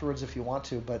about afterwards if you want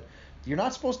to, but you're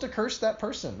not supposed to curse that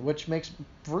person, which makes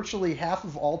virtually half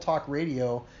of all talk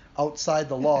radio outside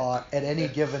the law at any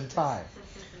given time.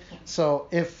 So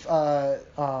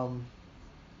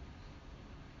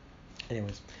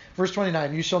anyways, verse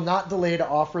 29, you shall not delay to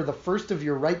offer the first of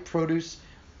your ripe produce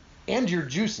and your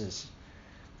juices.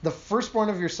 The firstborn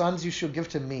of your sons you shall give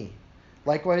to me.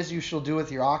 Likewise you shall do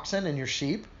with your oxen and your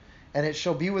sheep, and it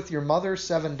shall be with your mother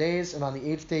 7 days, and on the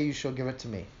 8th day you shall give it to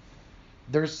me.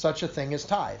 There's such a thing as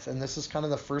tithe, and this is kind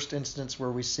of the first instance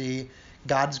where we see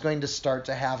God's going to start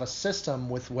to have a system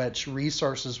with which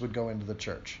resources would go into the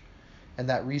church, and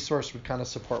that resource would kind of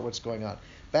support what's going on.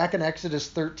 Back in Exodus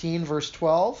 13, verse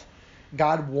 12,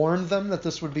 God warned them that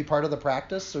this would be part of the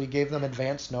practice, so he gave them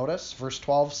advance notice. Verse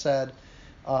 12 said,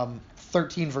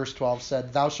 13 verse 12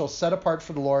 said, thou shalt set apart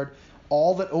for the Lord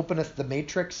all that openeth the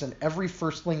matrix, and every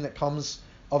firstling that comes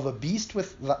of a beast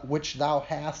which thou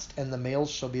hast, and the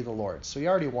males shall be the Lord's. So he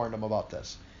already warned them about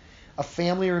this. A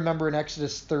family, remember in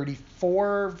Exodus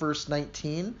 34 verse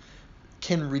 19,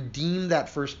 can redeem that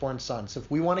firstborn son. So if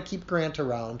we want to keep Grant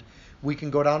around, we can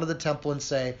go down to the temple and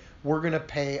say, we're going to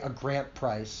pay a Grant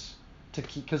price to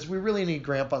keep, because we really need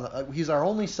Grant on he's our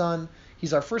only son.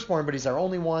 He's our firstborn, but he's our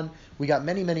only one. We got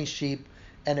many, many sheep.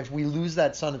 And if we lose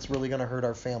that son, it's really going to hurt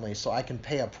our family. So I can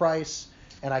pay a price,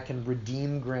 and I can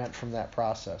redeem Grant from that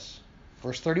process.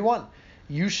 Verse 31,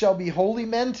 you shall be holy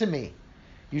men to me.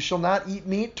 You shall not eat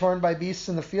meat torn by beasts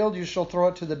in the field. You shall throw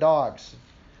it to the dogs.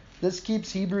 This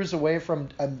keeps Hebrews away from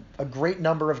a great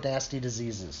number of nasty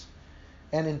diseases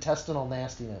and intestinal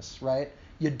nastiness, right?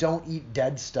 You don't eat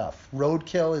dead stuff.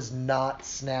 Roadkill is not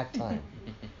snack time.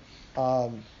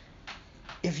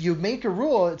 If you make a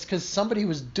rule, it's because somebody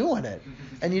was doing it.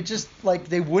 And you just,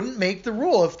 they wouldn't make the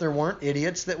rule if there weren't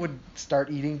idiots that would start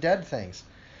eating dead things.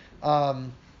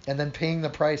 And then paying the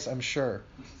price, I'm sure.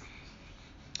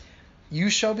 You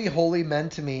shall be holy men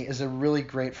to me is a really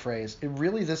great phrase.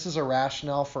 This is a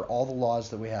rationale for all the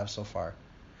laws that we have so far.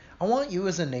 I want you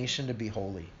as a nation to be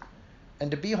holy.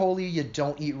 And to be holy, you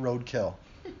don't eat roadkill.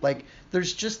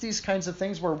 There's just these kinds of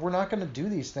things where we're not going to do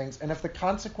these things. And if the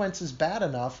consequence is bad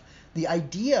enough, the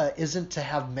idea isn't to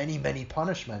have many, many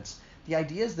punishments. The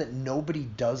idea is that nobody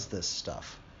does this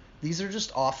stuff. These are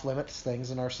just off-limits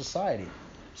things in our society.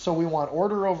 So we want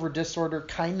order over disorder,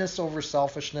 kindness over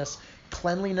selfishness,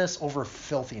 cleanliness over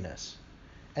filthiness.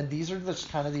 And these are just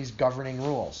kind of these governing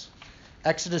rules.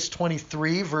 Exodus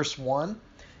 23, verse 1,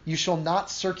 you shall not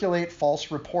circulate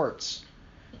false reports.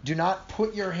 Do not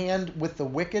put your hand with the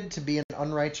wicked to be an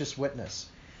unrighteous witness.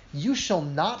 You shall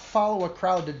not follow a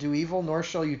crowd to do evil, nor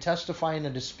shall you testify in a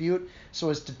dispute so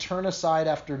as to turn aside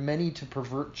after many to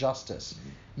pervert justice.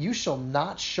 You shall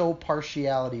not show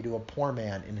partiality to a poor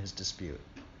man in his dispute.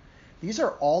 These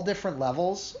are all different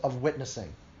levels of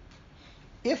witnessing.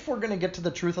 If we're going to get to the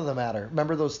truth of the matter,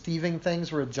 remember those thieving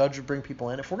things where a judge would bring people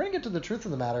in? If we're going to get to the truth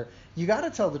of the matter, you got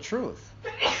to tell the truth.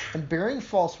 And bearing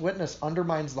false witness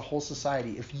undermines the whole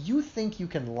society. If you think you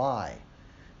can lie,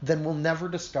 then we'll never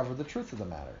discover the truth of the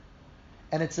matter.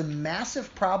 And it's a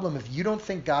massive problem if you don't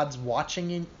think God's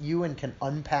watching you and can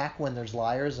unpack when there's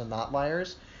liars and not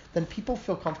liars, then people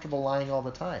feel comfortable lying all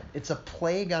the time. It's a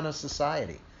plague on a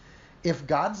society. If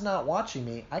God's not watching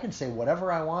me, I can say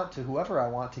whatever I want to whoever I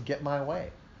want to get my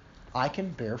way. I can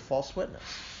bear false witness.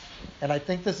 And I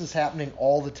think this is happening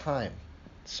all the time.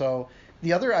 So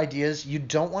the other idea is you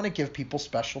don't want to give people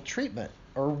special treatment,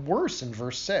 or worse in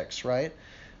verse 6, right?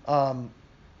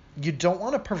 You don't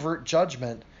want to pervert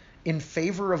judgment in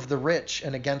favor of the rich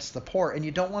and against the poor, and you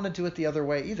don't want to do it the other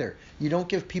way either. You don't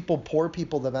give poor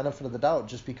people the benefit of the doubt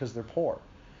just because they're poor.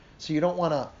 So you don't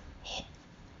want to,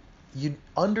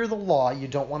 under the law, you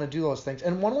don't want to do those things.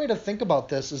 And one way to think about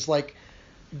this is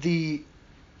the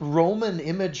Roman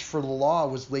image for the law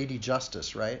was Lady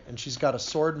Justice, right? And she's got a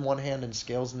sword in one hand and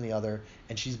scales in the other,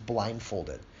 and she's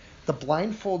blindfolded. The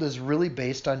blindfold is really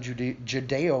based on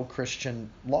Judeo-Christian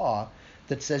law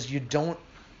that says you don't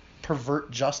pervert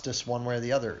justice one way or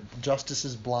the other. Justice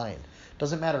is blind.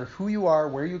 Doesn't matter who you are,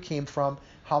 where you came from,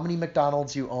 how many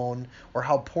McDonald's you own, or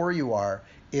how poor you are.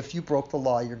 If you broke the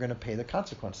law, you're going to pay the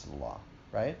consequence of the law.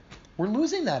 right? We're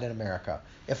losing that in America.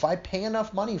 If I pay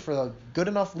enough money for a good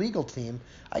enough legal team,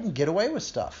 I can get away with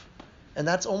stuff. And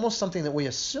that's almost something that we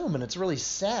assume, and it's really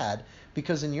sad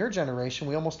because in your generation,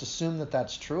 we almost assume that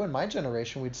that's true. In my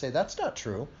generation, we'd say that's not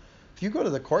true. If you go to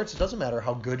the courts, it doesn't matter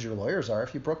how good your lawyers are.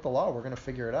 If you broke the law, we're going to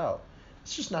figure it out.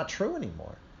 It's just not true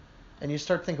anymore. And you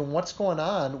start thinking, what's going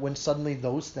on when suddenly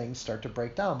those things start to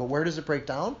break down? But where does it break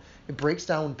down? It breaks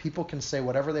down when people can say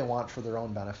whatever they want for their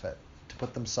own benefit, to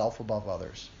put themselves above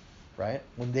others, right?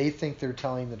 When they think they're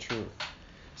telling the truth.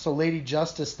 So Lady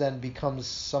Justice then becomes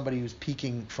somebody who's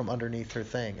peeking from underneath her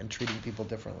thing and treating people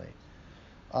differently.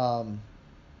 You're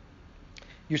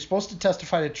supposed to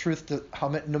testify to truth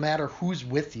no matter who's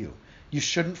with you. You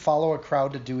shouldn't follow a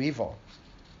crowd to do evil.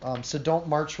 So don't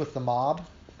march with the mob.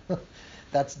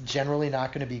 That's generally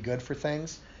not going to be good for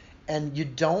things. And you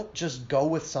don't just go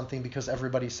with something because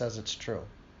everybody says it's true.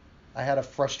 I had a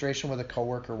frustration with a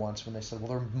coworker once when they said, well,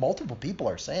 there are multiple people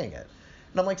are saying it.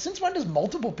 And I'm like, since when does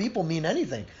multiple people mean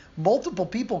anything? Multiple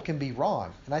people can be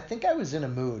wrong. And I think I was in a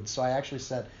mood, so I actually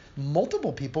said,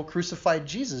 multiple people crucified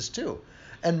Jesus too.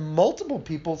 And multiple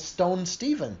people stoned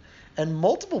Stephen. And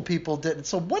multiple people did.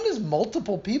 So when does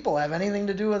multiple people have anything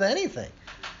to do with anything?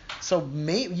 So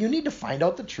you need to find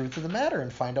out the truth of the matter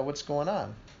and find out what's going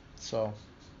on. So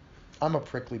I'm a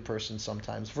prickly person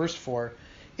sometimes. Verse 4,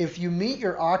 if you meet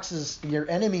your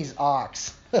enemy's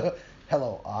ox,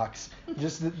 hello, ox.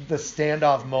 Just the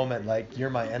standoff moment, like, you're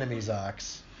my enemy's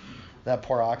ox. That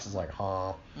poor ox is like,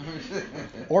 huh?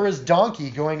 Or his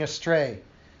donkey going astray,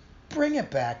 bring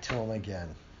it back to him again.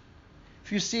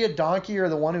 If you see a donkey or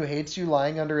the one who hates you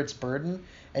lying under its burden,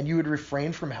 and you would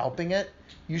refrain from helping it,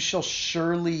 you shall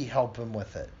surely help him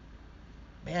with it.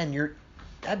 Man,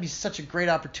 that'd be such a great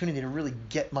opportunity to really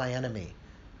get my enemy.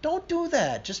 Don't do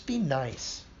that. Just be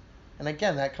nice. And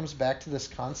again, that comes back to this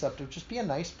concept of just be a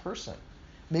nice person.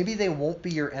 Maybe they won't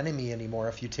be your enemy anymore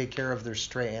if you take care of their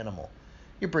stray animal.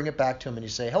 You bring it back to them and you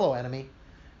say, hello, enemy.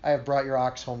 I have brought your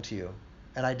ox home to you,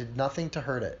 and I did nothing to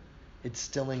hurt it. It's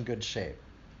still in good shape.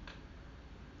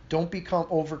 Don't become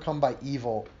overcome by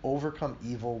evil. Overcome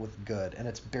evil with good. And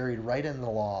it's buried right in the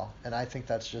law. And I think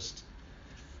that's just,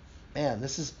 man,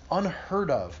 this is unheard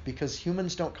of because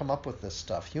humans don't come up with this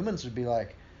stuff. Humans would be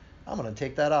like, I'm going to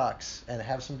take that ox and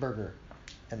have some burger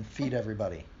and feed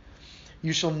everybody.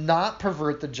 You shall not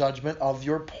pervert the judgment of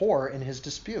your poor in his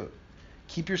dispute.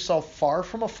 Keep yourself far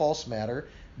from a false matter.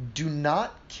 Do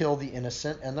not kill the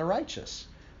innocent and the righteous.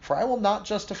 For I will not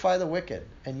justify the wicked,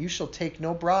 and you shall take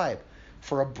no bribe.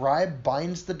 For a bribe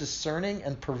binds the discerning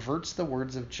and perverts the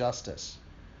words of justice.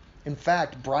 In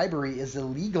fact, bribery is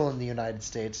illegal in the United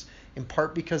States, in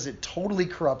part because it totally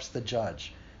corrupts the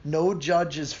judge. No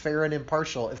judge is fair and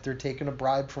impartial if they're taking a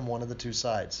bribe from one of the two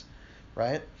sides,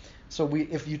 right? So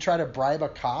if you try to bribe a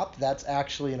cop, that's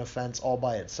actually an offense all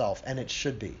by itself, and it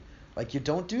should be. Like, you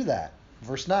don't do that.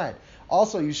 Verse 9,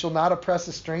 also you shall not oppress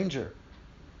a stranger,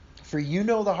 for you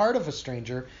know the heart of a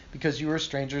stranger, because you are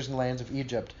strangers in the lands of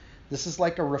Egypt. This is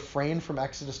like a refrain from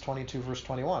Exodus 22, verse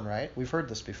 21, right? We've heard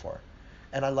this before.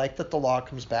 And I like that the law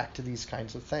comes back to these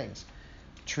kinds of things.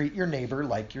 Treat your neighbor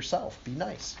like yourself. Be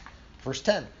nice. Verse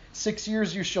 10, 6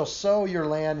 years you shall sow your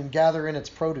land and gather in its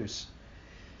produce.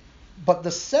 But the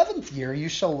 7th year you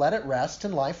shall let it rest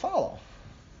and lie fallow.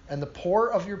 And the poor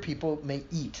of your people may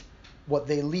eat what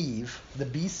they leave. The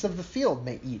beasts of the field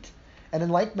may eat. And in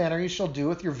like manner you shall do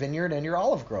with your vineyard and your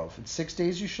olive grove. In 6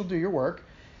 days you shall do your work.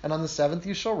 And on the 7th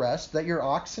you shall rest, that your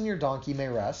ox and your donkey may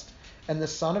rest, and the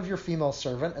son of your female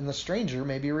servant and the stranger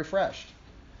may be refreshed.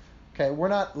 Okay, we're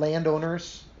not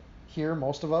landowners here,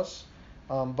 most of us,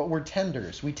 but we're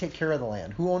tenders. We take care of the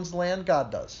land. Who owns the land?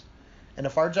 God does. And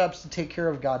if our job is to take care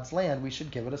of God's land, we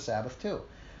should give it a Sabbath too.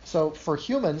 So for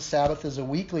humans, Sabbath is a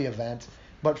weekly event,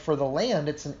 but for the land,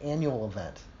 it's an annual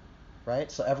event,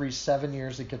 right? So every 7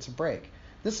 years it gets a break.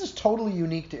 This is totally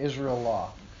unique to Israel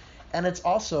law. And it's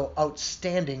also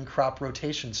outstanding crop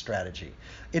rotation strategy.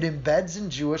 It embeds in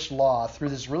Jewish law through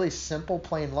this really simple,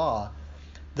 plain law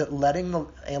that letting the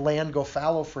land go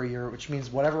fallow for a year, which means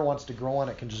whatever wants to grow on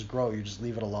it can just grow. You just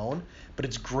leave it alone. But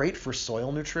it's great for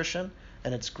soil nutrition,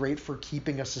 and it's great for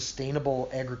keeping a sustainable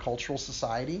agricultural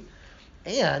society.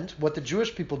 And what the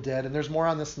Jewish people did, and there's more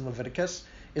on this in Leviticus,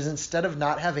 is instead of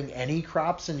not having any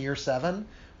crops in year 7,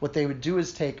 what they would do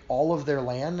is take all of their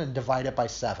land and divide it by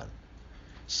 7.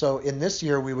 So in this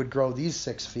year, we would grow these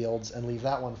 6 fields and leave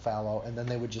that one fallow, and then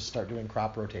they would just start doing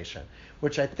crop rotation,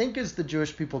 which I think is the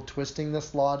Jewish people twisting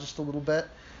this law just a little bit,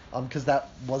 because that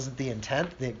wasn't the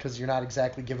intent, because you're not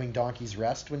exactly giving donkeys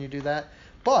rest when you do that.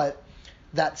 But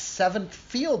that 7th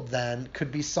field then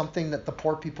could be something that the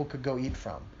poor people could go eat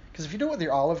from. Because if you do it with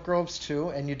your olive groves too,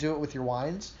 and you do it with your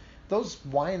wines,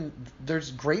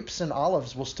 there's grapes and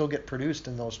olives will still get produced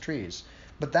in those trees.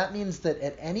 But that means that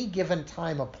at any given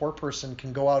time, a poor person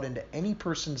can go out into any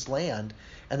person's land,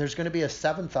 and there's going to be a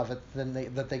seventh of it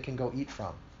that they can go eat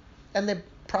from. And they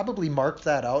probably marked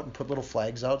that out and put little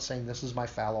flags out saying, this is my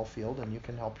fallow field, and you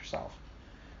can help yourself.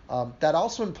 That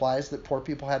also implies that poor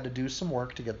people had to do some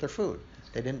work to get their food.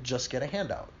 They didn't just get a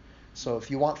handout. So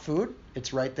if you want food,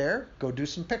 it's right there. Go do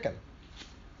some picking.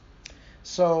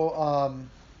 So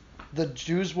the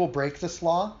Jews will break this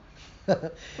law.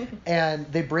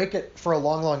 And they break it for a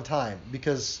long, long time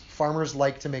because farmers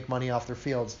like to make money off their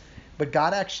fields. But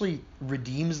God actually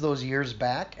redeems those years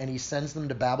back, and he sends them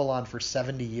to Babylon for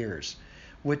 70 years,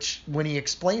 which when he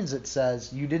explains it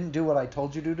says, you didn't do what I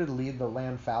told you to do to leave the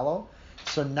land fallow.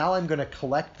 So now I'm going to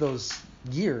collect those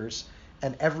years,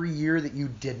 and every year that you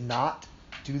did not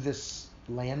do this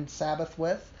land Sabbath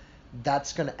with,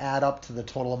 that's going to add up to the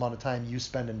total amount of time you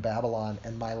spend in Babylon,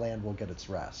 and my land will get its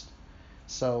rest.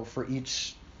 So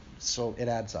it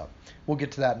adds up. We'll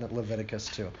get to that in Leviticus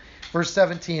too. Verse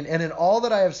 17, and in all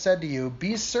that I have said to you,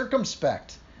 be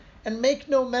circumspect, and make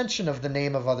no mention of the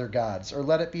name of other gods, or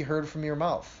let it be heard from your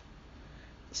mouth.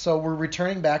 So we're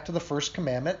returning back to the first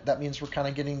commandment. That means we're kind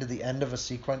of getting to the end of a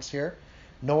sequence here.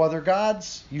 No other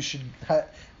gods.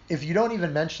 If you don't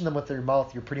even mention them with your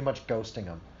mouth, you're pretty much ghosting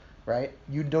them, right?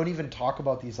 You don't even talk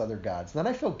about these other gods. Then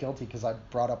I feel guilty because I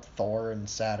brought up Thor and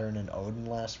Saturn and Odin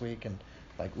last week, and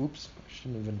oops, I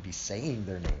shouldn't even be saying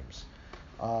their names.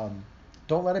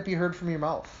 Don't let it be heard from your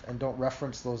mouth, and don't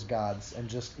reference those gods, and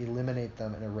just eliminate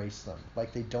them and erase them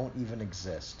like they don't even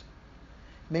exist.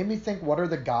 Made me think, what are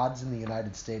the gods in the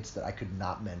United States that I could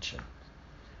not mention?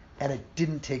 And it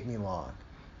didn't take me long.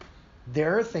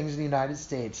 There are things in the United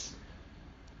States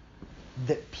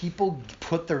that people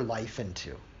put their life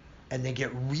into, and they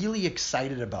get really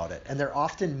excited about it, and they're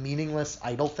often meaningless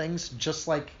idol things, just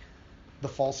like the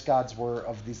false gods were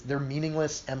of these. They're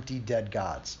meaningless, empty, dead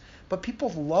gods. But people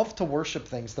love to worship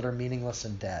things that are meaningless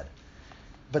and dead.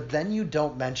 But then you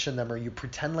don't mention them, or you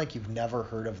pretend like you've never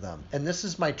heard of them. And this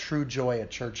is my true joy at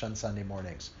church on Sunday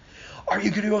mornings. Are you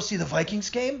going to go see the Vikings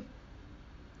game?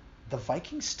 The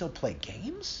Vikings still play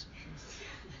games?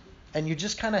 And you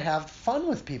just kind of have fun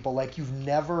with people like you've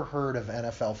never heard of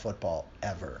NFL football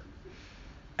ever.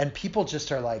 And people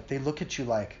just are like, they look at you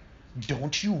like,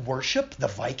 don't you worship the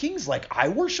Vikings? Like I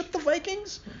worship the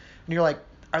Vikings? And you're like,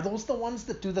 are those the ones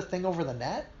that do the thing over the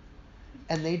net?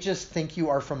 And they just think you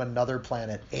are from another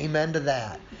planet. Amen to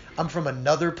that. I'm from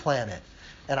another planet.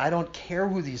 And I don't care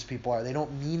who these people are. They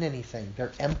don't mean anything.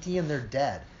 They're empty and they're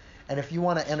dead. And if you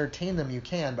want to entertain them, you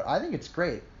can. But I think it's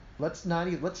great. Let's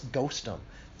ghost them.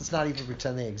 Let's not even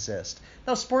pretend they exist.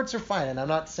 Now, sports are fine. And I'm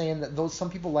not saying that some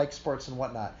people like sports and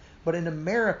whatnot. But in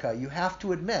America, you have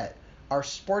to admit, our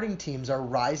sporting teams are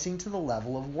rising to the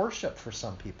level of worship for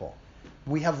some people.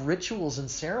 We have rituals and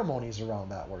ceremonies around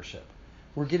that worship.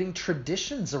 We're getting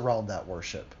traditions around that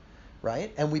worship,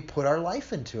 right? And we put our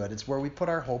life into it. It's where we put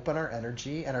our hope and our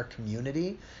energy and our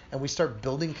community, and we start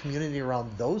building community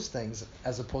around those things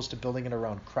as opposed to building it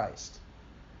around Christ.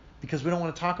 Because we don't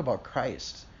want to talk about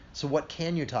Christ. So what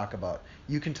can you talk about?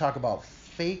 You can talk about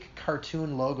fake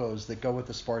cartoon logos that go with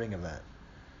the sporting event,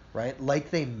 right? Like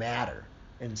they matter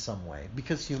in some way,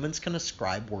 because humans can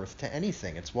ascribe worth to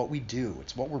anything. It's what we do.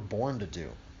 It's what we're born to do.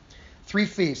 3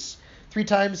 feasts. 3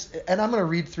 times, and I'm going to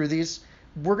read through these.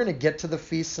 We're going to get to the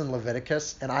feasts in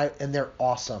Leviticus, and they're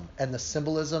awesome, and the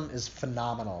symbolism is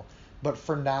phenomenal. But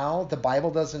for now, the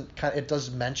Bible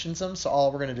does mentions them, so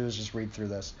all we're going to do is just read through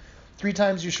this. 3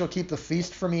 times you shall keep the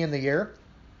feast for me in the year.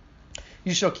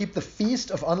 You shall keep the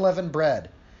feast of unleavened bread,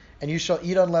 and you shall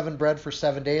eat unleavened bread for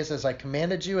 7 days, as I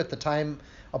commanded you at the time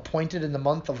appointed in the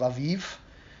month of Aviv.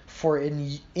 For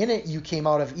in it you came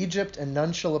out of Egypt, and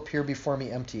none shall appear before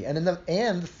me empty. And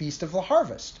the feast of the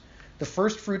harvest, the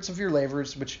first fruits of your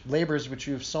labors which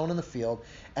you have sown in the field,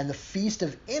 and the feast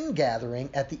of ingathering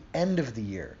at the end of the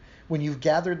year, when you've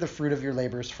gathered the fruit of your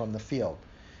labors from the field.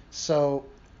 So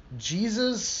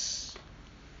Jesus,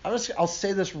 I'll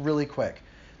say this really quick.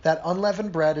 That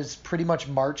unleavened bread is pretty much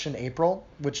March and April,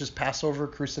 which is Passover,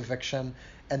 crucifixion,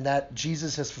 and that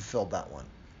Jesus has fulfilled that one.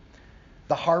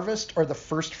 The harvest, or the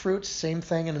first fruits, same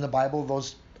thing, and in the Bible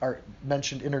those are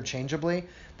mentioned interchangeably.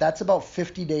 That's about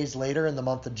 50 days later in the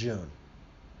month of June,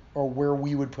 or where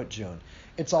we would put June.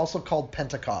 It's also called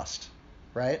Pentecost,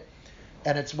 right?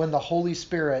 And it's when the Holy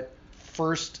Spirit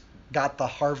first got the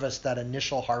harvest, that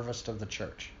initial harvest of the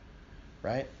church,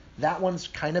 right? That one's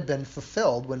kind of been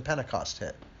fulfilled when Pentecost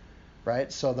hit, right?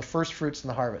 So the first fruits and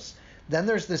the harvest. Then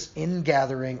there's this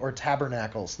ingathering, or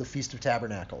tabernacles, the Feast of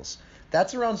Tabernacles.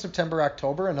 That's around September,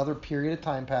 October. Another period of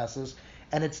time passes,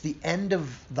 and it's the end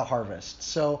of the harvest.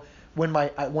 So when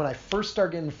I first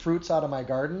start getting fruits out of my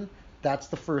garden, that's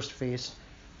the first feast.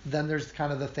 Then there's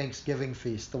kind of the Thanksgiving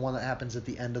feast, the one that happens at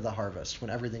the end of the harvest when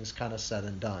everything's kind of said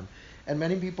and done. And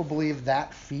many people believe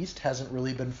that feast hasn't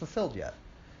really been fulfilled yet,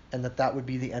 and that would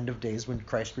be the end of days when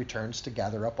Christ returns to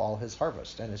gather up all his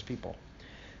harvest and his people.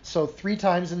 So 3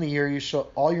 times in the year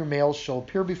all your males shall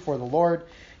appear before the Lord.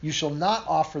 You shall not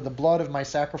offer the blood of my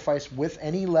sacrifice with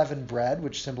any leavened bread,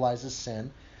 which symbolizes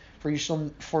sin,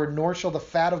 for nor shall the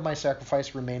fat of my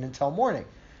sacrifice remain until morning.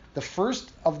 The first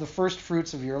of the first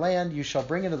fruits of your land you shall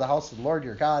bring into the house of the Lord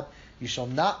your God. You shall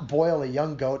not boil a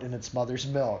young goat in its mother's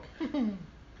milk.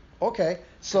 Okay,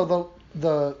 so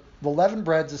the leavened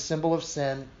bread's a symbol of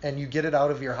sin, and you get it out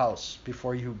of your house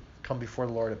before you come before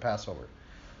the Lord at Passover.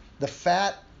 The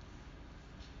fat,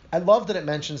 I love that it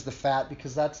mentions the fat,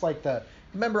 because that's like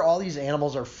remember, all these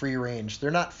animals are free range. They're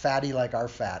not fatty like our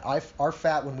fat. Our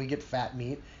fat, when we get fat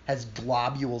meat, has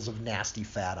globules of nasty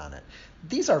fat on it.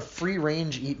 These are free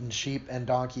range eating sheep and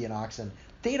donkey and oxen.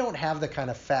 They don't have the kind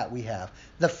of fat we have.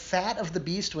 The fat of the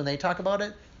beast, when they talk about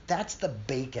it, that's the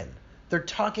bacon. They're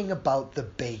talking about the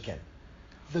bacon,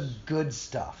 the good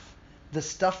stuff, the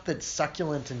stuff that's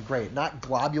succulent and great, not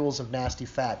globules of nasty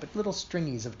fat, but little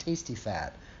stringies of tasty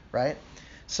fat, right?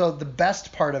 So the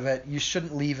best part of it, you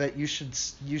shouldn't leave it. You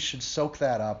should soak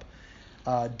that up.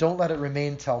 Don't let it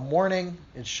remain till morning.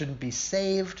 It shouldn't be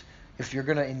saved. If you're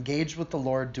going to engage with the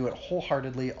Lord, do it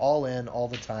wholeheartedly, all in, all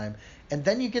the time. And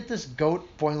then you get this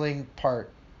goat boiling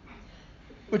part,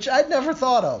 which I'd never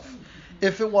thought of.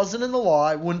 If it wasn't in the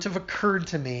law, it wouldn't have occurred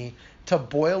to me to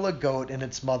boil a goat in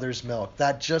its mother's milk.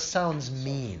 That just sounds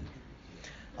mean.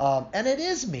 And it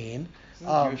is mean. Is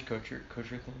that a Jewish kosher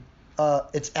thing?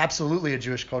 It's absolutely a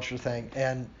Jewish culture thing.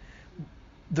 And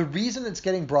the reason it's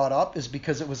getting brought up is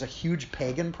because it was a huge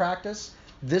pagan practice.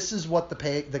 This is what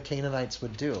the Canaanites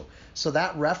would do. So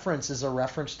that reference is a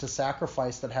reference to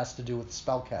sacrifice that has to do with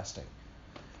spell casting.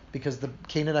 Because the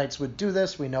Canaanites would do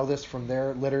this. We know this from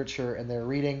their literature and their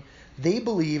reading. They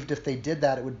believed if they did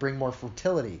that, it would bring more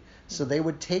fertility. So they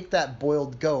would take that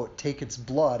boiled goat, take its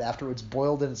blood after it was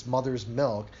boiled in its mother's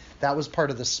milk. That was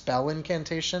part of the spell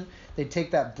incantation. They'd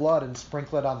take that blood and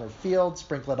sprinkle it on their fields,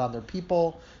 sprinkle it on their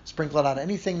people, sprinkle it on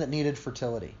anything that needed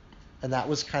fertility. And that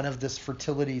was kind of this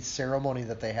fertility ceremony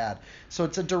that they had. So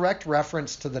it's a direct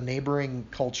reference to the neighboring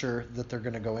culture that they're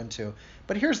going to go into.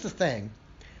 But here's the thing.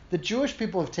 The Jewish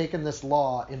people have taken this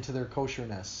law into their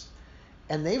kosherness.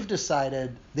 And they've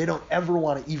decided they don't ever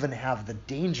want to even have the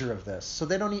danger of this. So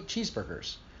they don't eat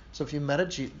cheeseburgers. So if you met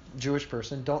a Jewish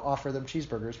person, don't offer them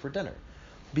cheeseburgers for dinner.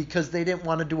 Because they didn't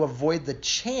want to avoid the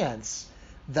chance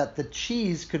that the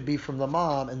cheese could be from the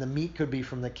mom and the meat could be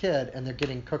from the kid, and they're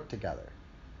getting cooked together.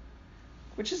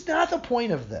 Which is not the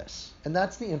point of this. And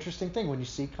that's the interesting thing when you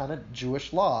see kind of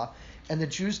Jewish law. And the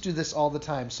Jews do this all the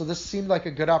time. So this seemed like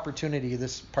a good opportunity,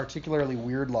 this particularly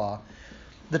weird law.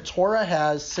 The Torah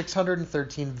has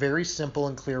 613 very simple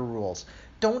and clear rules.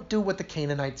 Don't do what the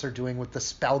Canaanites are doing with the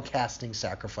spell casting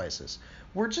sacrifices.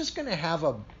 We're just going to have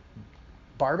a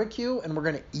barbecue and we're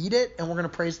going to eat it and we're going to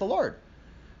praise the Lord.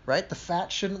 Right? The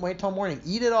fat shouldn't wait till morning.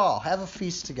 Eat it all. Have a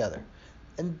feast together.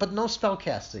 But no spell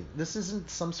casting. This isn't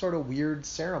some sort of weird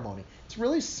ceremony. It's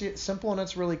really simple and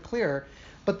it's really clear.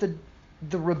 But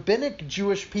the rabbinic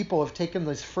Jewish people have taken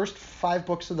these first 5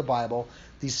 books of the Bible,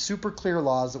 these super clear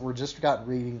laws that we're just got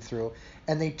reading through,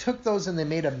 and they took those and they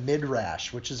made a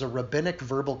midrash, which is a rabbinic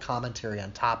verbal commentary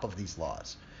on top of these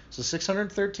laws. So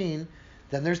 613,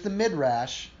 then there's the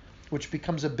midrash, which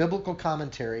becomes a biblical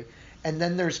commentary, and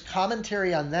then there's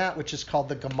commentary on that, which is called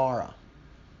the Gemara.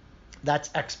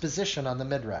 That's exposition on the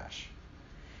midrash.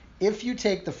 If you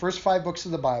take the first 5 books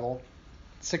of the Bible,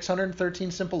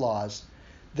 613 simple laws,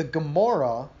 the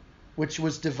Gemara, which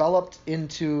was developed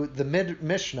into the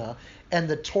Mishnah, and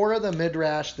the Torah, the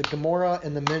Midrash, the Gemara,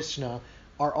 and the Mishnah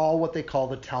are all what they call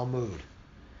the Talmud.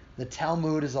 The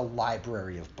Talmud is a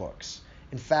library of books.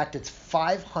 In fact, it's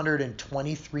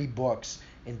 523 books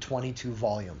in 22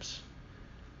 volumes.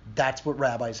 That's what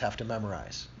rabbis have to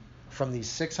memorize from these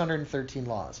 613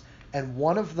 laws. And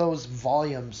one of those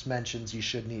volumes mentions you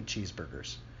shouldn't eat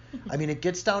cheeseburgers. I mean, it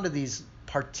gets down to these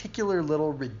particular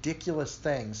little ridiculous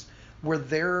things where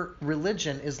their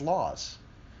religion is laws.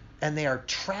 And they are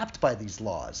trapped by these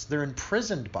laws. They're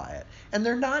imprisoned by it. And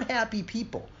they're not happy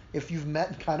people. If you've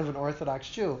met kind of an Orthodox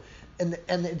Jew, and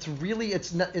it's really,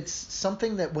 it's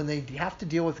something that when they have to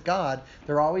deal with God,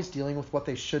 they're always dealing with what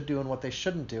they should do and what they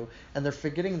shouldn't do. And they're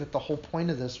forgetting that the whole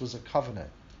point of this was a covenant.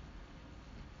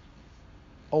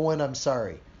 Owen, I'm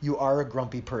sorry. You are a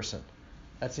grumpy person.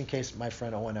 That's in case my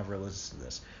friend Owen ever listens to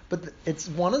this. But it's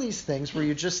one of these things where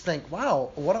you just think,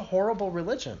 wow, what a horrible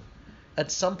religion.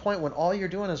 At some point when all you're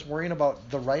doing is worrying about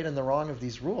the right and the wrong of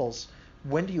these rules,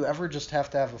 when do you ever just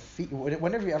have to have a feast?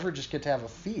 Whenever you ever just get to have a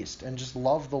feast and just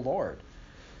love the Lord?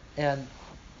 And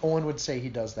Owen would say he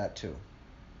does that too.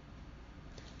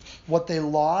 What they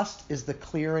lost is the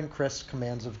clear and crisp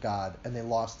commands of God, and they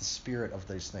lost the spirit of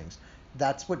these things.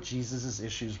 That's what Jesus'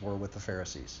 issues were with the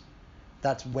Pharisees.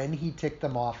 That's when he ticked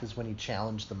them off, is when he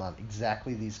challenged them on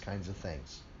exactly these kinds of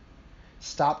things.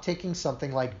 Stop taking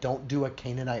something like don't do a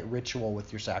Canaanite ritual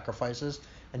with your sacrifices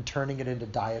and turning it into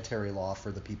dietary law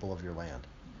for the people of your land.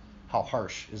 How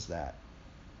harsh is that?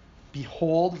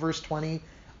 Behold, verse 20,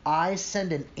 I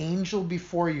send an angel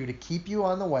before you to keep you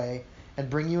on the way and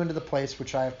bring you into the place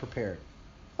which I have prepared.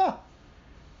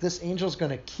 This angel's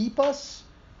going to keep us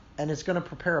and it's going to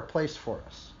prepare a place for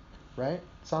us, right?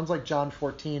 Sounds like John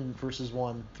 14, verses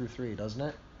 1 through 3, doesn't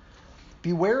it?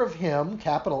 Beware of him,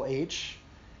 capital H,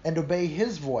 and obey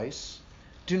his voice.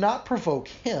 Do not provoke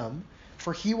him,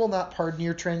 for he will not pardon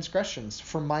your transgressions,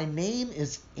 for my name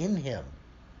is in him.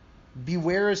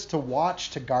 Beware is to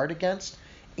watch, to guard against.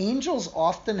 Angels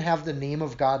often have the name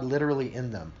of God literally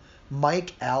in them.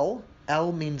 Michael,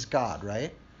 El means God,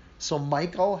 right? So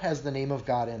Michael has the name of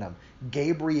God in him.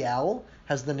 Gabriel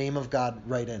has the name of God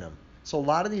right in him. So a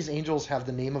lot of these angels have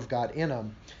the name of God in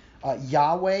them.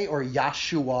 Yahweh or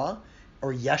Yahshua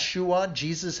or Yeshua,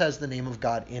 Jesus has the name of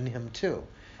God in him too.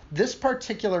 This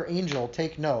particular angel,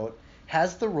 take note,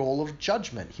 has the role of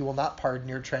judgment. He will not pardon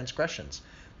your transgressions.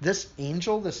 This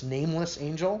angel, this nameless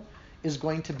angel, is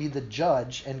going to be the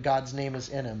judge, and God's name is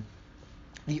in him.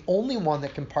 The only one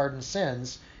that can pardon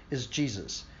sins is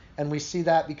Jesus. And we see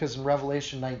that because in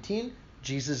Revelation 19,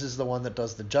 Jesus is the one that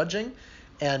does the judging,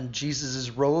 and Jesus'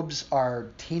 robes are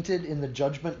tainted in the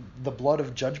judgment, the blood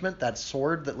of judgment, that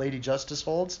sword that Lady Justice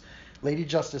holds. Lady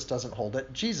Justice doesn't hold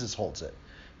it, Jesus holds it,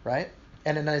 right?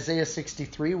 And in Isaiah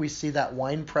 63, we see that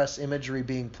winepress imagery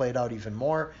being played out even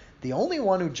more. The only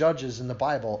one who judges in the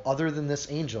Bible, other than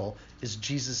this angel, is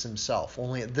Jesus himself.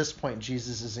 Only at this point,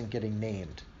 Jesus isn't getting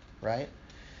named, right?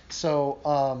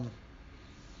 So,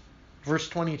 verse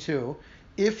 22,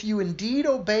 if you indeed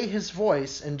obey his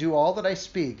voice and do all that I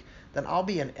speak, then I'll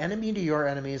be an enemy to your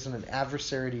enemies and an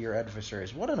adversary to your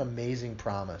adversaries. What an amazing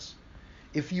promise.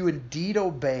 If you indeed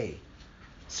obey.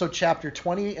 So chapter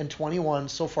 20 and 21,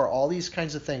 so far, all these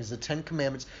kinds of things, the 10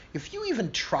 commandments, if you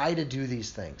even try to do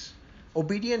these things,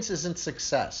 obedience isn't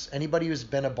success. Anybody who's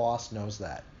been a boss knows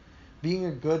that. Being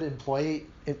a good employee,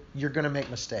 you're going to make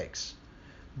mistakes.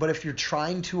 But if you're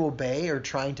trying to obey or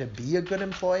trying to be a good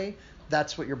employee,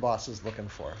 that's what your boss is looking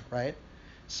for, right?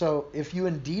 So if you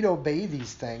indeed obey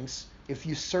these things, if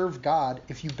you serve God,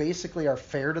 if you basically are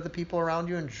fair to the people around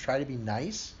you and try to be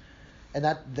nice, and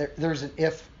that there's an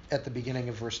if at the beginning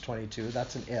of verse 22,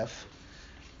 that's an if.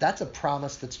 That's a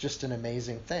promise that's just an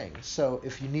amazing thing. So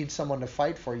if you need someone to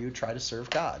fight for you, try to serve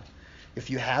God. If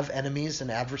you have enemies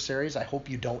and adversaries, I hope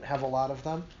you don't have a lot of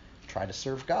them, try to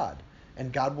serve God.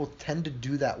 And God will tend to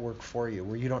do that work for you,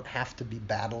 where you don't have to be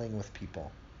battling with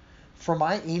people. For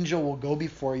my angel will go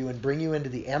before you and bring you into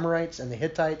the Amorites and the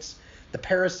Hittites, the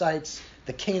Perizzites,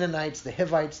 the Canaanites, the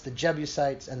Hivites, the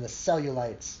Jebusites, and the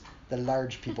Cellulites, the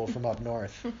large people from up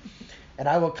north. And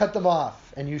I will cut them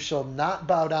off, and you shall not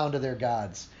bow down to their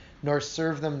gods, nor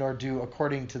serve them, nor do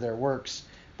according to their works,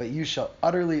 but you shall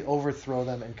utterly overthrow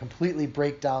them and completely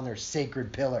break down their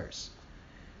sacred pillars.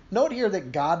 Note here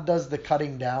that God does the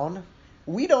cutting down.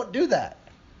 We don't do that.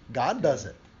 God does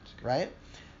it, right?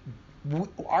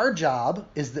 Our job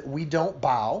is that we don't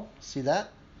bow, see that?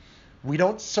 We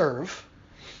don't serve,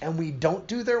 and we don't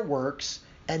do their works,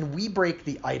 and we break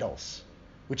the idols,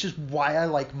 which is why I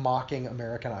like mocking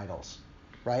American Idols,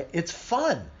 right? It's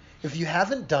fun. If you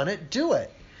haven't done it, do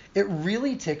it. It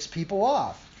really ticks people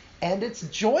off, and it's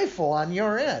joyful on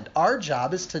your end. Our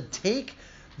job is to take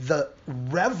the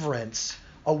reverence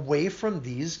away from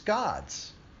these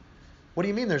gods. What do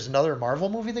you mean? There's another Marvel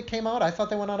movie that came out? I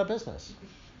thought they went out of business,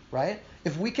 right?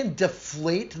 If we can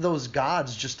deflate those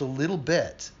gods just a little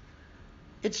bit,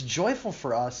 it's joyful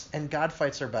for us, and God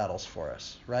fights our battles for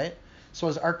us, right? So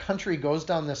as our country goes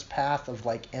down this path of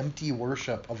like empty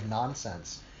worship of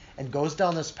nonsense and goes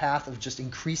down this path of just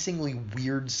increasingly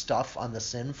weird stuff on the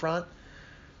sin front,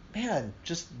 man,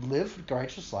 just live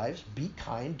righteous lives, be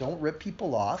kind, don't rip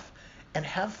people off, and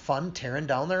have fun tearing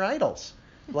down their idols.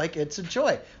 Like, it's a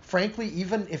joy. Frankly,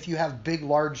 even if you have big,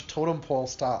 large totem pole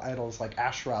style idols like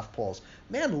Asherah poles,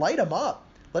 man, light them up.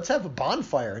 Let's have a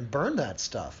bonfire and burn that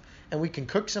stuff. And we can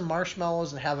cook some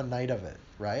marshmallows and have a night of it,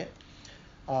 right?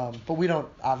 But we don't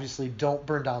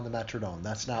burn down the Metrodome.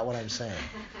 That's not what I'm saying.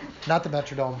 Not the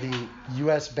Metrodome, the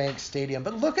U.S. Bank Stadium.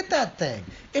 But look at that thing.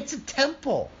 It's a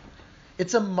temple.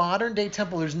 It's a modern day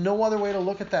temple. There's no other way to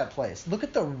look at that place. Look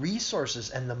at the resources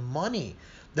and the money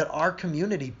that our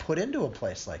community put into a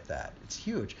place like that. It's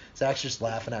huge. Zach's just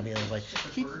laughing at me. I was like,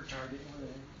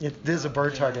 it is a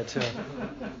bird target too.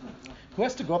 Who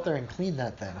has to go up there and clean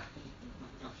that thing?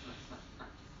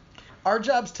 Our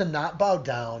job's to not bow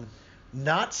down,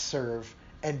 not serve,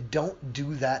 and don't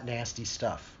do that nasty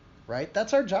stuff, right?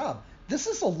 That's our job. This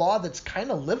is a law that's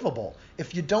kind of livable.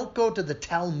 If you don't go to the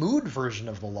Talmud version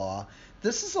of the law,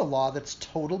 this is a law that's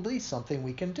totally something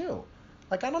we can do.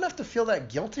 Like, I don't have to feel that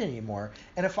guilty anymore.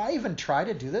 And if I even try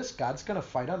to do this, God's going to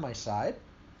fight on my side.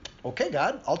 Okay,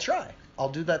 God, I'll try. I'll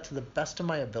do that to the best of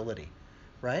my ability,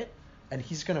 right? And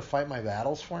he's going to fight my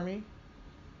battles for me.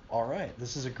 All right,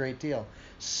 this is a great deal.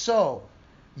 So,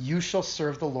 you shall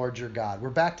serve the Lord your God. We're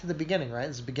back to the beginning, right?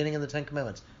 This is the beginning of the Ten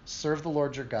Commandments. Serve the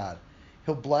Lord your God.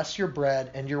 He'll bless your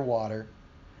bread and your water.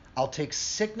 I'll take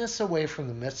sickness away from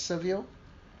the midst of you.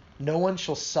 No one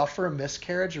shall suffer a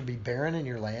miscarriage or be barren in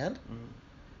your land.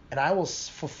 And I will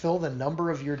fulfill the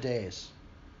number of your days.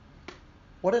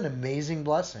 What an amazing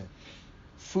blessing.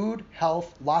 Food,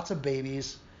 health, lots of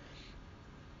babies.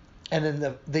 And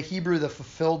in the Hebrew,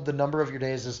 the number of your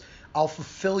days is, I'll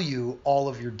fulfill you all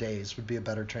of your days, would be a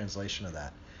better translation of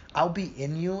that. I'll be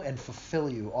in you and fulfill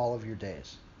you all of your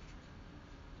days.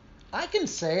 I can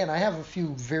say, and I have a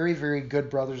few very, very good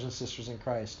brothers and sisters in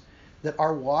Christ, that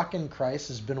our walk in Christ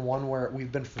has been one where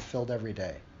we've been fulfilled every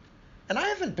day. And I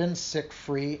haven't been sick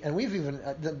free, and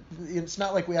it's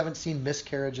not like we haven't seen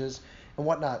miscarriages and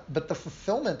whatnot, but the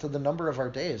fulfillment of the number of our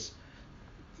days,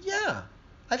 yeah,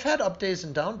 I've had up days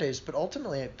and down days, but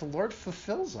ultimately the Lord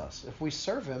fulfills us. If we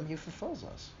serve him, he fulfills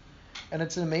us. And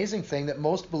it's an amazing thing that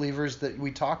most believers that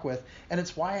we talk with, and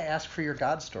it's why I ask for your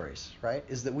God stories, right?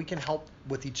 Is that we can help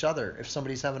with each other if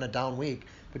somebody's having a down week,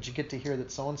 but you get to hear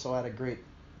that so-and-so had a great,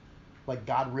 like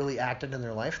God really acted in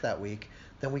their life that week,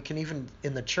 then we can even,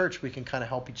 in the church, we can kind of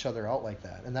help each other out like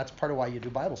that. And that's part of why you do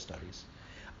Bible studies.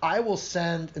 I will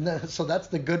send, so that's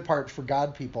the good part for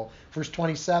God people. Verse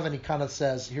 27, he kind of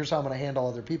says, here's how I'm going to handle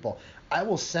other people. I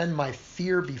will send my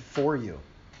fear before you.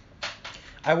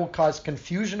 I will cause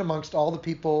confusion amongst all the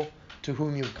people to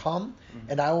whom you come,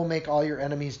 and I will make all your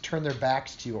enemies turn their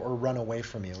backs to you or run away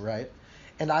from you, right?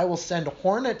 And I will send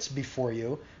hornets before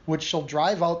you, which shall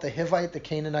drive out the Hivite, the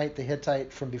Canaanite, the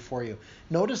Hittite from before you.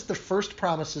 Notice the first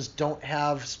promises don't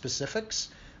have specifics,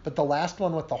 but the last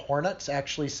one with the hornets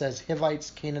actually says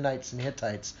Hivites, Canaanites, and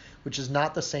Hittites, which is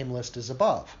not the same list as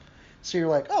above. So you're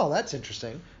like, oh, that's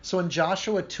interesting. So in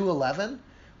Joshua 2:11,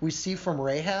 we see from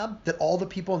Rahab that all the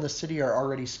people in the city are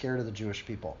already scared of the Jewish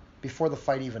people before the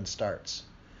fight even starts.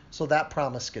 So that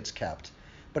promise gets kept.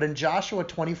 But in Joshua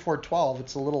 24:12,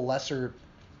 it's a little lesser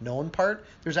known part.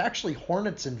 There's actually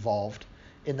hornets involved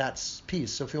in that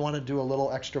piece. So if you want to do a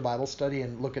little extra Bible study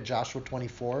and look at Joshua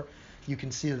 24, you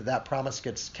can see that that promise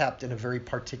gets kept in a very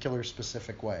particular,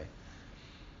 specific way.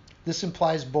 This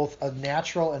implies both a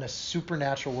natural and a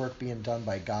supernatural work being done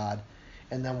by God.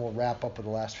 And then we'll wrap up with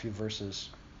the last few verses.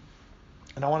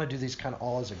 And I want to do these kind of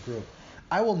all as a group.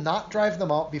 I will not drive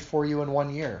them out before you in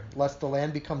 1 year, lest the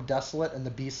land become desolate and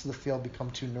the beasts of the field become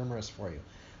too numerous for you.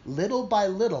 Little by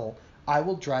little, I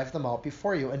will drive them out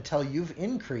before you until you've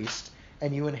increased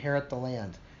and you inherit the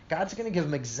land. God's going to give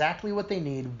them exactly what they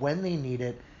need when they need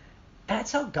it.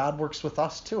 That's how God works with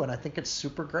us too, and I think it's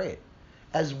super great.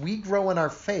 As we grow in our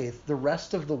faith, the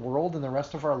rest of the world and the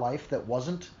rest of our life that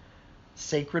wasn't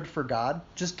sacred for God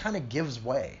just kind of gives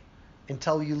way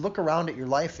until you look around at your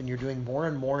life and you're doing more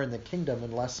and more in the kingdom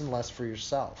and less for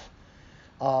yourself.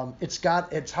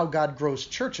 It's how God grows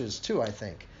churches too, I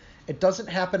think. It doesn't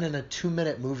happen in a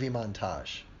 2-minute movie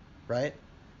montage, right?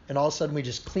 And all of a sudden we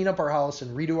just clean up our house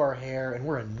and redo our hair and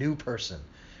we're a new person,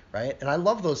 right? And I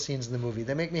love those scenes in the movie.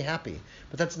 They make me happy.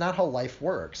 But that's not how life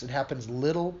works. It happens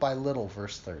little by little,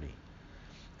 verse 30.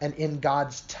 And in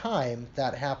God's time,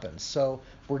 that happens. So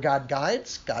where God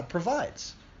guides, God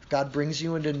provides. If God brings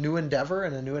you into a new endeavor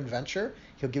and a new adventure,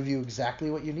 he'll give you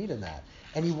exactly what you need in that.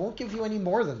 And he won't give you any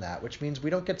more than that, which means we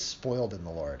don't get spoiled in the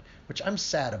Lord, which I'm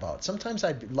sad about. Sometimes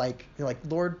I'd be like,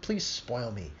 Lord, please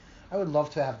spoil me. I would love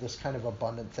to have this kind of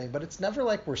abundant thing, but it's never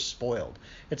like we're spoiled.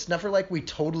 It's never like we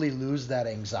totally lose that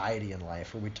anxiety in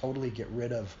life or we totally get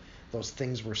rid of those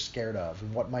things we're scared of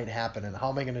and what might happen and how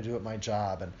am I going to do at my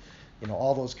job and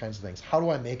all those kinds of things. How do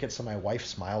I make it so my wife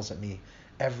smiles at me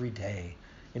every day?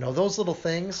 Those little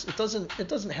things, it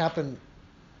doesn't happen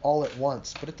all at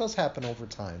once, but it does happen over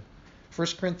time. 1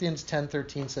 Corinthians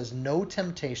 10:13 says, no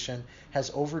temptation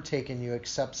has overtaken you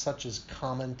except such as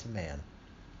common to man.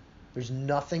 There's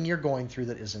nothing you're going through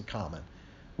that isn't common.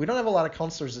 We don't have a lot of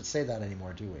counselors that say that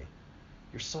anymore, do we?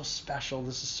 You're so special.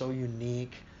 This is so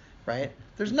unique, right?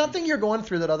 There's nothing you're going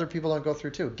through that other people don't go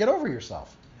through too. Get over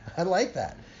yourself. I like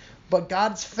that. But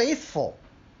God's faithful.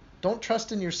 Don't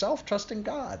trust in yourself. Trust in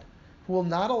God, who will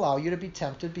not allow you to be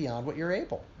tempted beyond what you're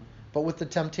able. But with the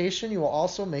temptation, you will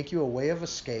also make you a way of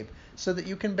escape so that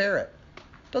you can bear it.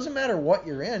 Doesn't matter what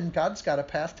you're in. God's got a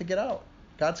path to get out.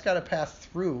 God's got a path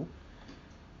through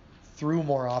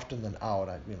more often than out,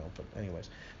 but anyways.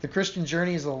 The Christian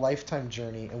journey is a lifetime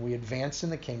journey, and we advance in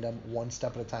the kingdom one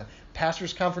step at a time.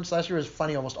 Pastors' conference last year was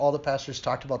funny. Almost all the pastors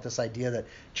talked about this idea that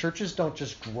churches don't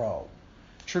just grow.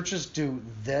 Churches do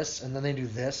this, and then they do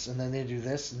this, and then they do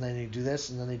this, and then they do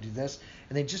this, and then they do this,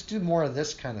 and they just do more of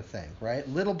this kind of thing, right?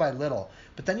 Little by little.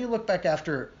 But then you look back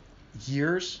after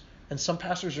years, and some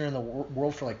pastors are in the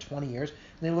world for like 20 years, and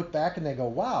they look back and they go,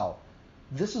 wow,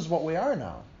 this is what we are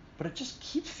now. But it just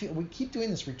we keep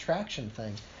doing this retraction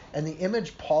thing. And the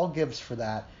image Paul gives for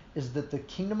that is that the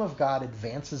kingdom of God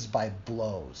advances by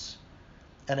blows.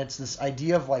 And it's this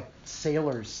idea of like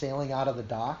sailors sailing out of the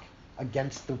dock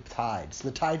against the tides.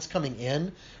 The tide's coming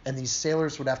in, and these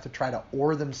sailors would have to try to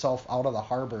oar themselves out of the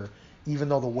harbor, even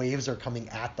though the waves are coming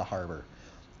at the harbor.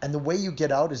 And the way you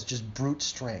get out is just brute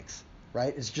strength,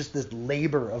 right? It's just this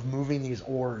labor of moving these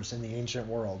oars in the ancient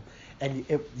world. And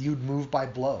you'd move by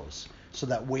blows. So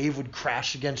that wave would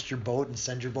crash against your boat and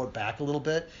send your boat back a little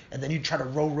bit, and then you'd try to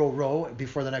row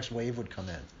before the next wave would come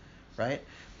in, right?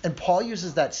 And Paul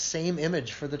uses that same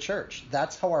image for the church.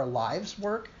 That's how our lives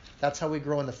work. That's how we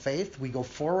grow in the faith. We go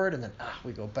forward, and then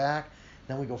we go back.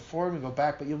 Then we go forward, we go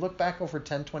back. But you look back over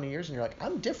 10, 20 years, and you're like,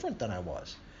 I'm different than I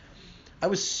was. I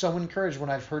was so encouraged when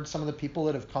I've heard some of the people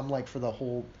that have come like for the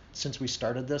whole, since we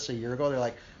started this a year ago, they're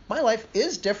like, my life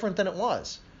is different than it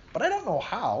was. But I don't know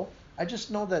how. I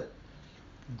just know that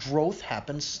growth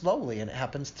happens slowly, and it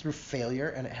happens through failure,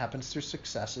 and it happens through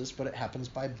successes, but it happens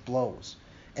by blows.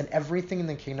 And everything in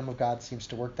the kingdom of God seems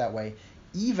to work that way,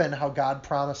 even how God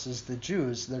promises the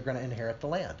Jews they're going to inherit the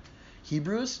land.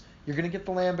 Hebrews, you're going to get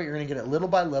the land, but you're going to get it little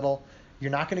by little.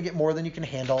 You're not going to get more than you can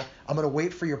handle. I'm going to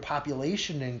wait for your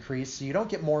population to increase so you don't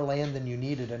get more land than you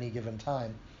need at any given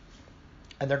time.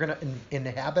 And they're going to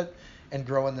inhabit and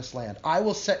grow in this land. I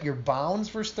will set your bounds,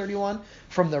 verse 31,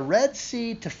 from the Red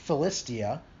Sea to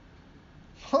Philistia.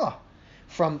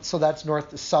 So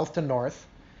that's south to north.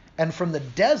 And from the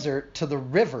desert to the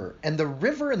river. And the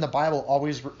river in the Bible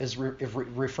always is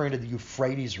referring to the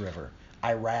Euphrates River,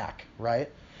 Iraq, right?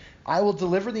 I will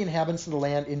deliver the inhabitants of the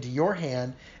land into your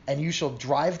hand, and you shall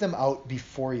drive them out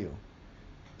before you.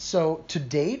 So to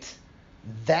date,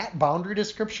 that boundary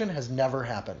description has never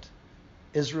happened.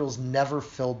 Israel's never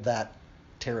filled that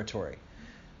territory.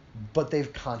 But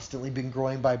they've constantly been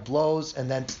growing by blows, and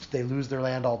then they lose their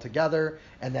land altogether,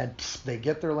 and then they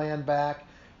get their land back,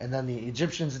 and then the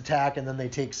Egyptians attack, and then they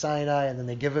take Sinai, and then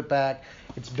they give it back.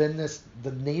 It's been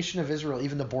the nation of Israel,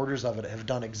 even the borders of it, have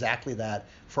done exactly that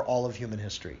for all of human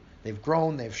history. They've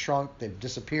grown, they've shrunk, they've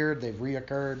disappeared, they've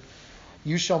reoccurred.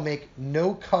 You shall make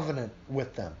no covenant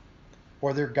with them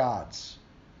or their gods,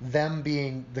 them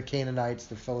being the Canaanites,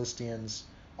 the Philistines,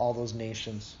 all those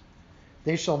nations.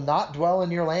 They shall not dwell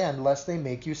in your land lest they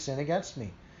make you sin against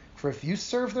me. For if you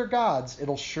serve their gods,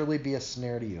 it'll surely be a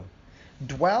snare to you.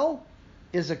 Dwell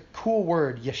is a cool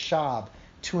word, yashab,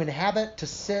 to inhabit, to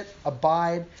sit,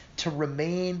 abide, to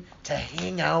remain, to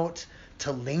hang out,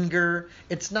 to linger.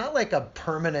 It's not like a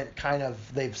permanent kind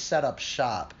of, they've set up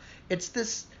shop. It's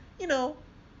this,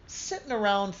 sitting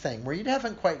around thing where you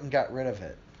haven't quite got rid of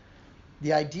it.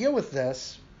 The idea with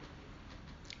this,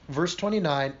 verse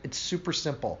 29, it's super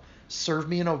simple. Serve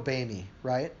me and obey me,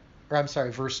 right? Or I'm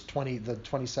sorry, verse 20, the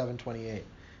 27, 28.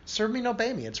 Serve me and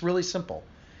obey me. It's really simple.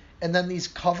 And then these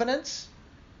covenants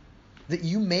that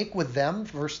you make with them,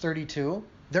 verse 32,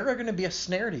 they're going to be a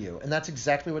snare to you. And that's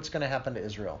exactly what's going to happen to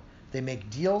Israel. They make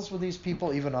deals with these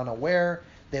people, even unaware.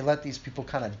 They let these people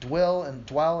kind of dwell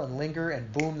and linger,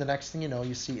 and boom, the next thing you know,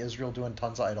 you see Israel doing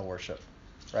tons of idol worship,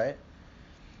 right?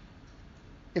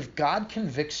 If God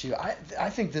convicts you, I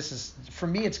think this is, for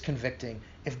me, it's convicting.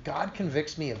 If God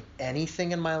convicts me of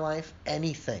anything in my life,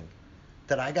 anything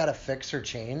that I got to fix or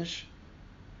change,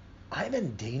 I'm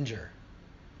in danger.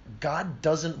 God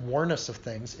doesn't warn us of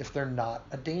things if they're not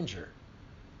a danger,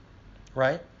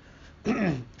 right?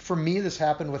 For me, this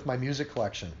happened with my music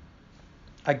collection.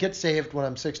 I get saved when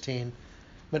I'm 16,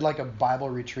 mid like a Bible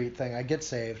retreat thing. I get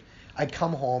saved. I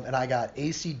come home and I got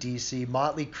AC/DC,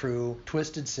 Motley Crue,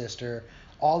 Twisted Sister,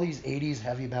 all these 80s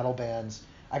heavy metal bands.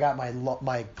 I got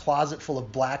my closet full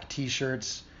of black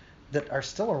T-shirts that are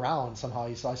still around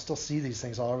somehow. So I still see these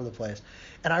things all over the place.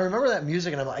 And I remember that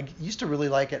music, and I used to really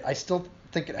like it. I still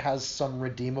think it has some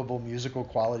redeemable musical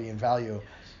quality and value.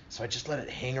 So I just let it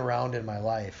hang around in my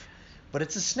life. But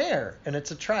it's a snare, and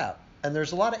it's a trap. And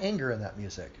there's a lot of anger in that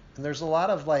music. And there's a lot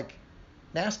of like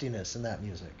nastiness in that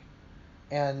music.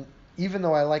 And even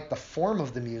though I like the form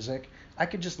of the music, I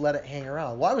could just let it hang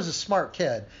around. Well, I was a smart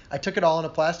kid. I took it all in a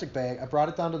plastic bag. I brought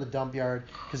it down to the dump yard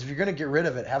because if you're going to get rid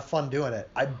of it, have fun doing it.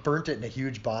 I burnt it in a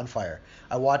huge bonfire.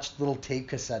 I watched little tape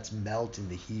cassettes melt in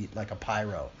the heat like a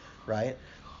pyro, right?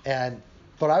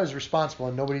 But I was responsible,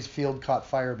 and nobody's field caught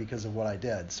fire because of what I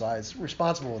did. So I was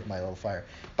responsible with my little fire.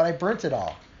 But I burnt it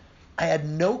all. I had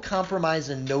no compromise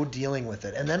and no dealing with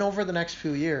it. And then over the next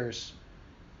few years,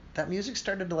 that music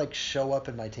started to like show up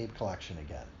in my tape collection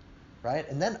again, right?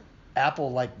 And then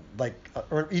Apple,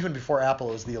 or even before Apple,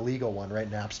 it was the illegal one, right?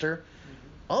 Napster.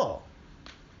 Mm-hmm. Oh,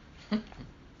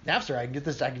 Napster, I can get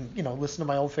this. I can, listen to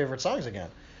my old favorite songs again.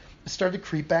 It started to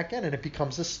creep back in, and it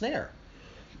becomes a snare.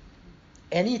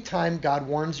 Anytime God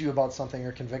warns you about something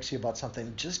or convicts you about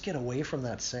something, just get away from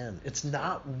that sin. It's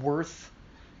not worth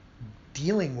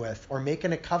dealing with or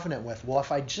making a covenant with. Well,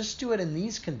 if I just do it in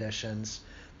these conditions,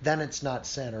 then it's not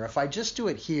sin. Or if I just do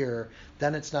it here,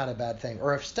 then it's not a bad thing.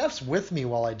 Or if Steph's with me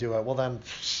while I do it, well then,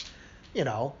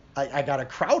 I got a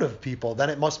crowd of people, then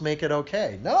it must make it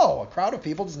okay. No, a crowd of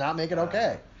people does not make it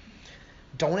okay.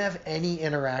 Don't have any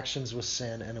interactions with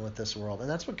sin and with this world. And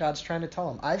that's what God's trying to tell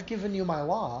them. I've given you my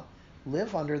law.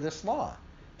 Live under this law.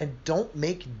 And don't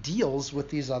make deals with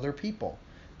these other people.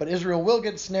 But Israel will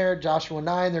get snared. Joshua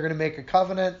 9, they're going to make a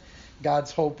covenant.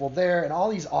 God's hope will there. And all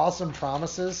these awesome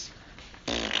promises,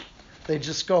 they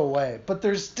just go away. But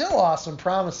there's still awesome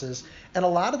promises. And a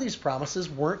lot of these promises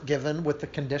weren't given with the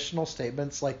conditional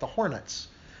statements like the hornets.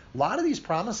 A lot of these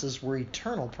promises were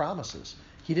eternal promises.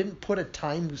 He didn't put a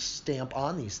time stamp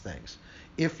on these things.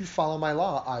 If you follow my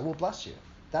law, I will bless you.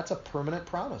 That's a permanent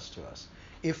promise to us.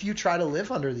 If you try to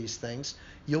live under these things,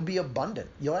 you'll be abundant.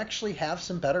 You'll actually have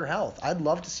some better health. I'd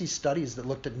love to see studies that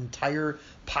looked at entire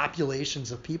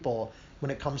populations of people when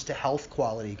it comes to health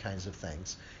quality kinds of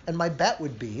things. And my bet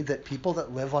would be that people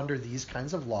that live under these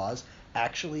kinds of laws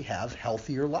actually have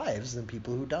healthier lives than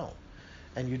people who don't.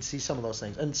 And you'd see some of those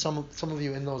things. And some of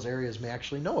you in those areas may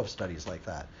actually know of studies like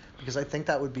that. Because I think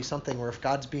that would be something where if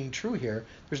God's being true here,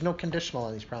 there's no conditional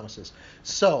on these promises.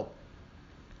 So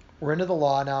we're into the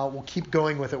law now. We'll keep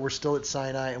going with it. We're still at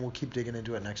Sinai, and we'll keep digging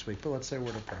into it next week. But let's say a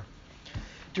word of prayer.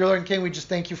 Dear Lord and King, we just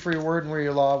thank you for your word and for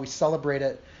your law. We celebrate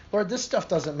it. Lord, this stuff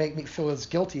doesn't make me feel as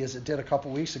guilty as it did a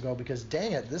couple weeks ago because,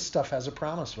 dang it, this stuff has a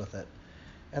promise with it.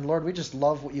 And Lord, we just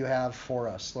love what you have for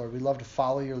us. Lord, we love to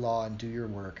follow your law and do your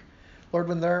work. Lord,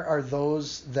 when there are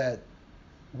those that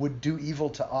would do evil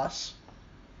to us,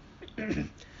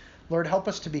 Lord, help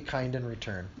us to be kind in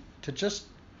return, to just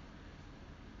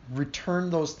return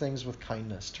those things with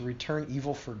kindness, to return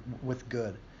evil with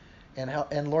good.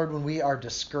 And Lord, when we are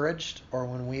discouraged or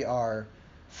when we are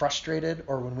frustrated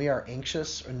or when we are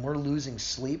anxious and we're losing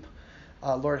sleep,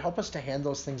 Lord, help us to hand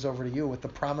those things over to you with the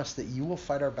promise that you will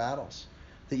fight our battles,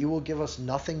 that you will give us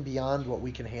nothing beyond what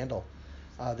we can handle,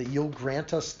 that you'll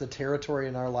grant us the territory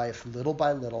in our life little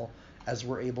by little as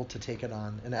we're able to take it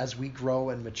on. And as we grow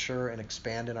and mature and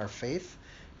expand in our faith,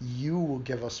 you will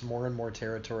give us more and more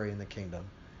territory in the kingdom,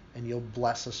 and you'll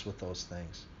bless us with those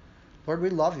things. Lord,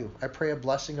 we love you. I pray a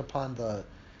blessing upon the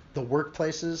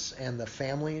workplaces and the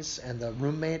families and the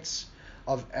roommates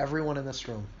of everyone in this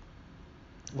room.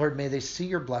 Lord, may they see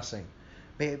your blessing.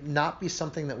 May it not be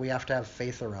something that we have to have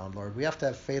faith around, Lord. We have to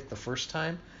have faith the first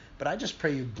time, but I just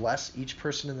pray you bless each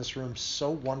person in this room so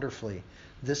wonderfully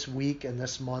this week and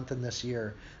this month and this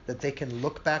year that they can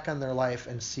look back on their life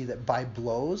and see that by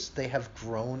blows they have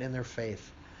grown in their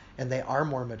faith and they are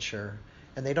more mature,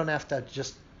 and they don't have to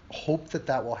just hope that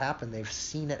that will happen. They've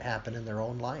seen it happen in their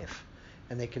own life,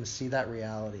 and they can see that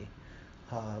reality.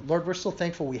 Lord, we're so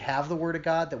thankful we have the Word of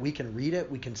God, that we can read it,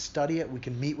 we can study it, we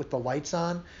can meet with the lights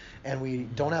on, and we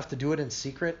don't have to do it in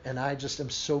secret. And I just am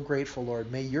so grateful, Lord.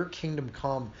 May your kingdom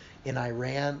come in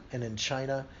Iran and in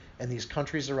China and these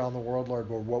countries around the world, Lord,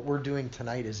 where what we're doing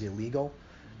tonight is illegal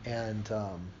and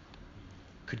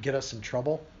could get us in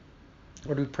trouble.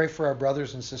 Lord, we pray for our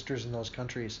brothers and sisters in those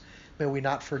countries. May we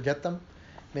not forget them.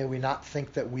 May we not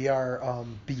think that we are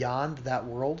beyond that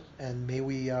world, and may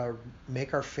we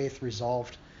make our faith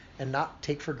resolved and not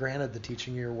take for granted the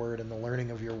teaching of your word and the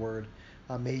learning of your word.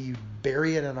 May you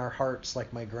bury it in our hearts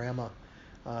like my grandma,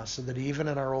 so that even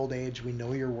in our old age we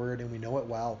know your word and we know it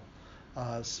well,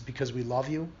 because we love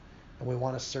you and we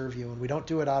want to serve you. And we don't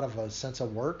do it out of a sense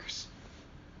of works.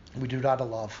 We do it out of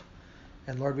love.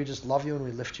 And Lord, we just love you and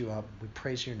we lift you up. We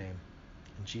praise your name.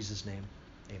 In Jesus' name,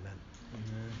 amen.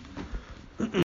 Amen.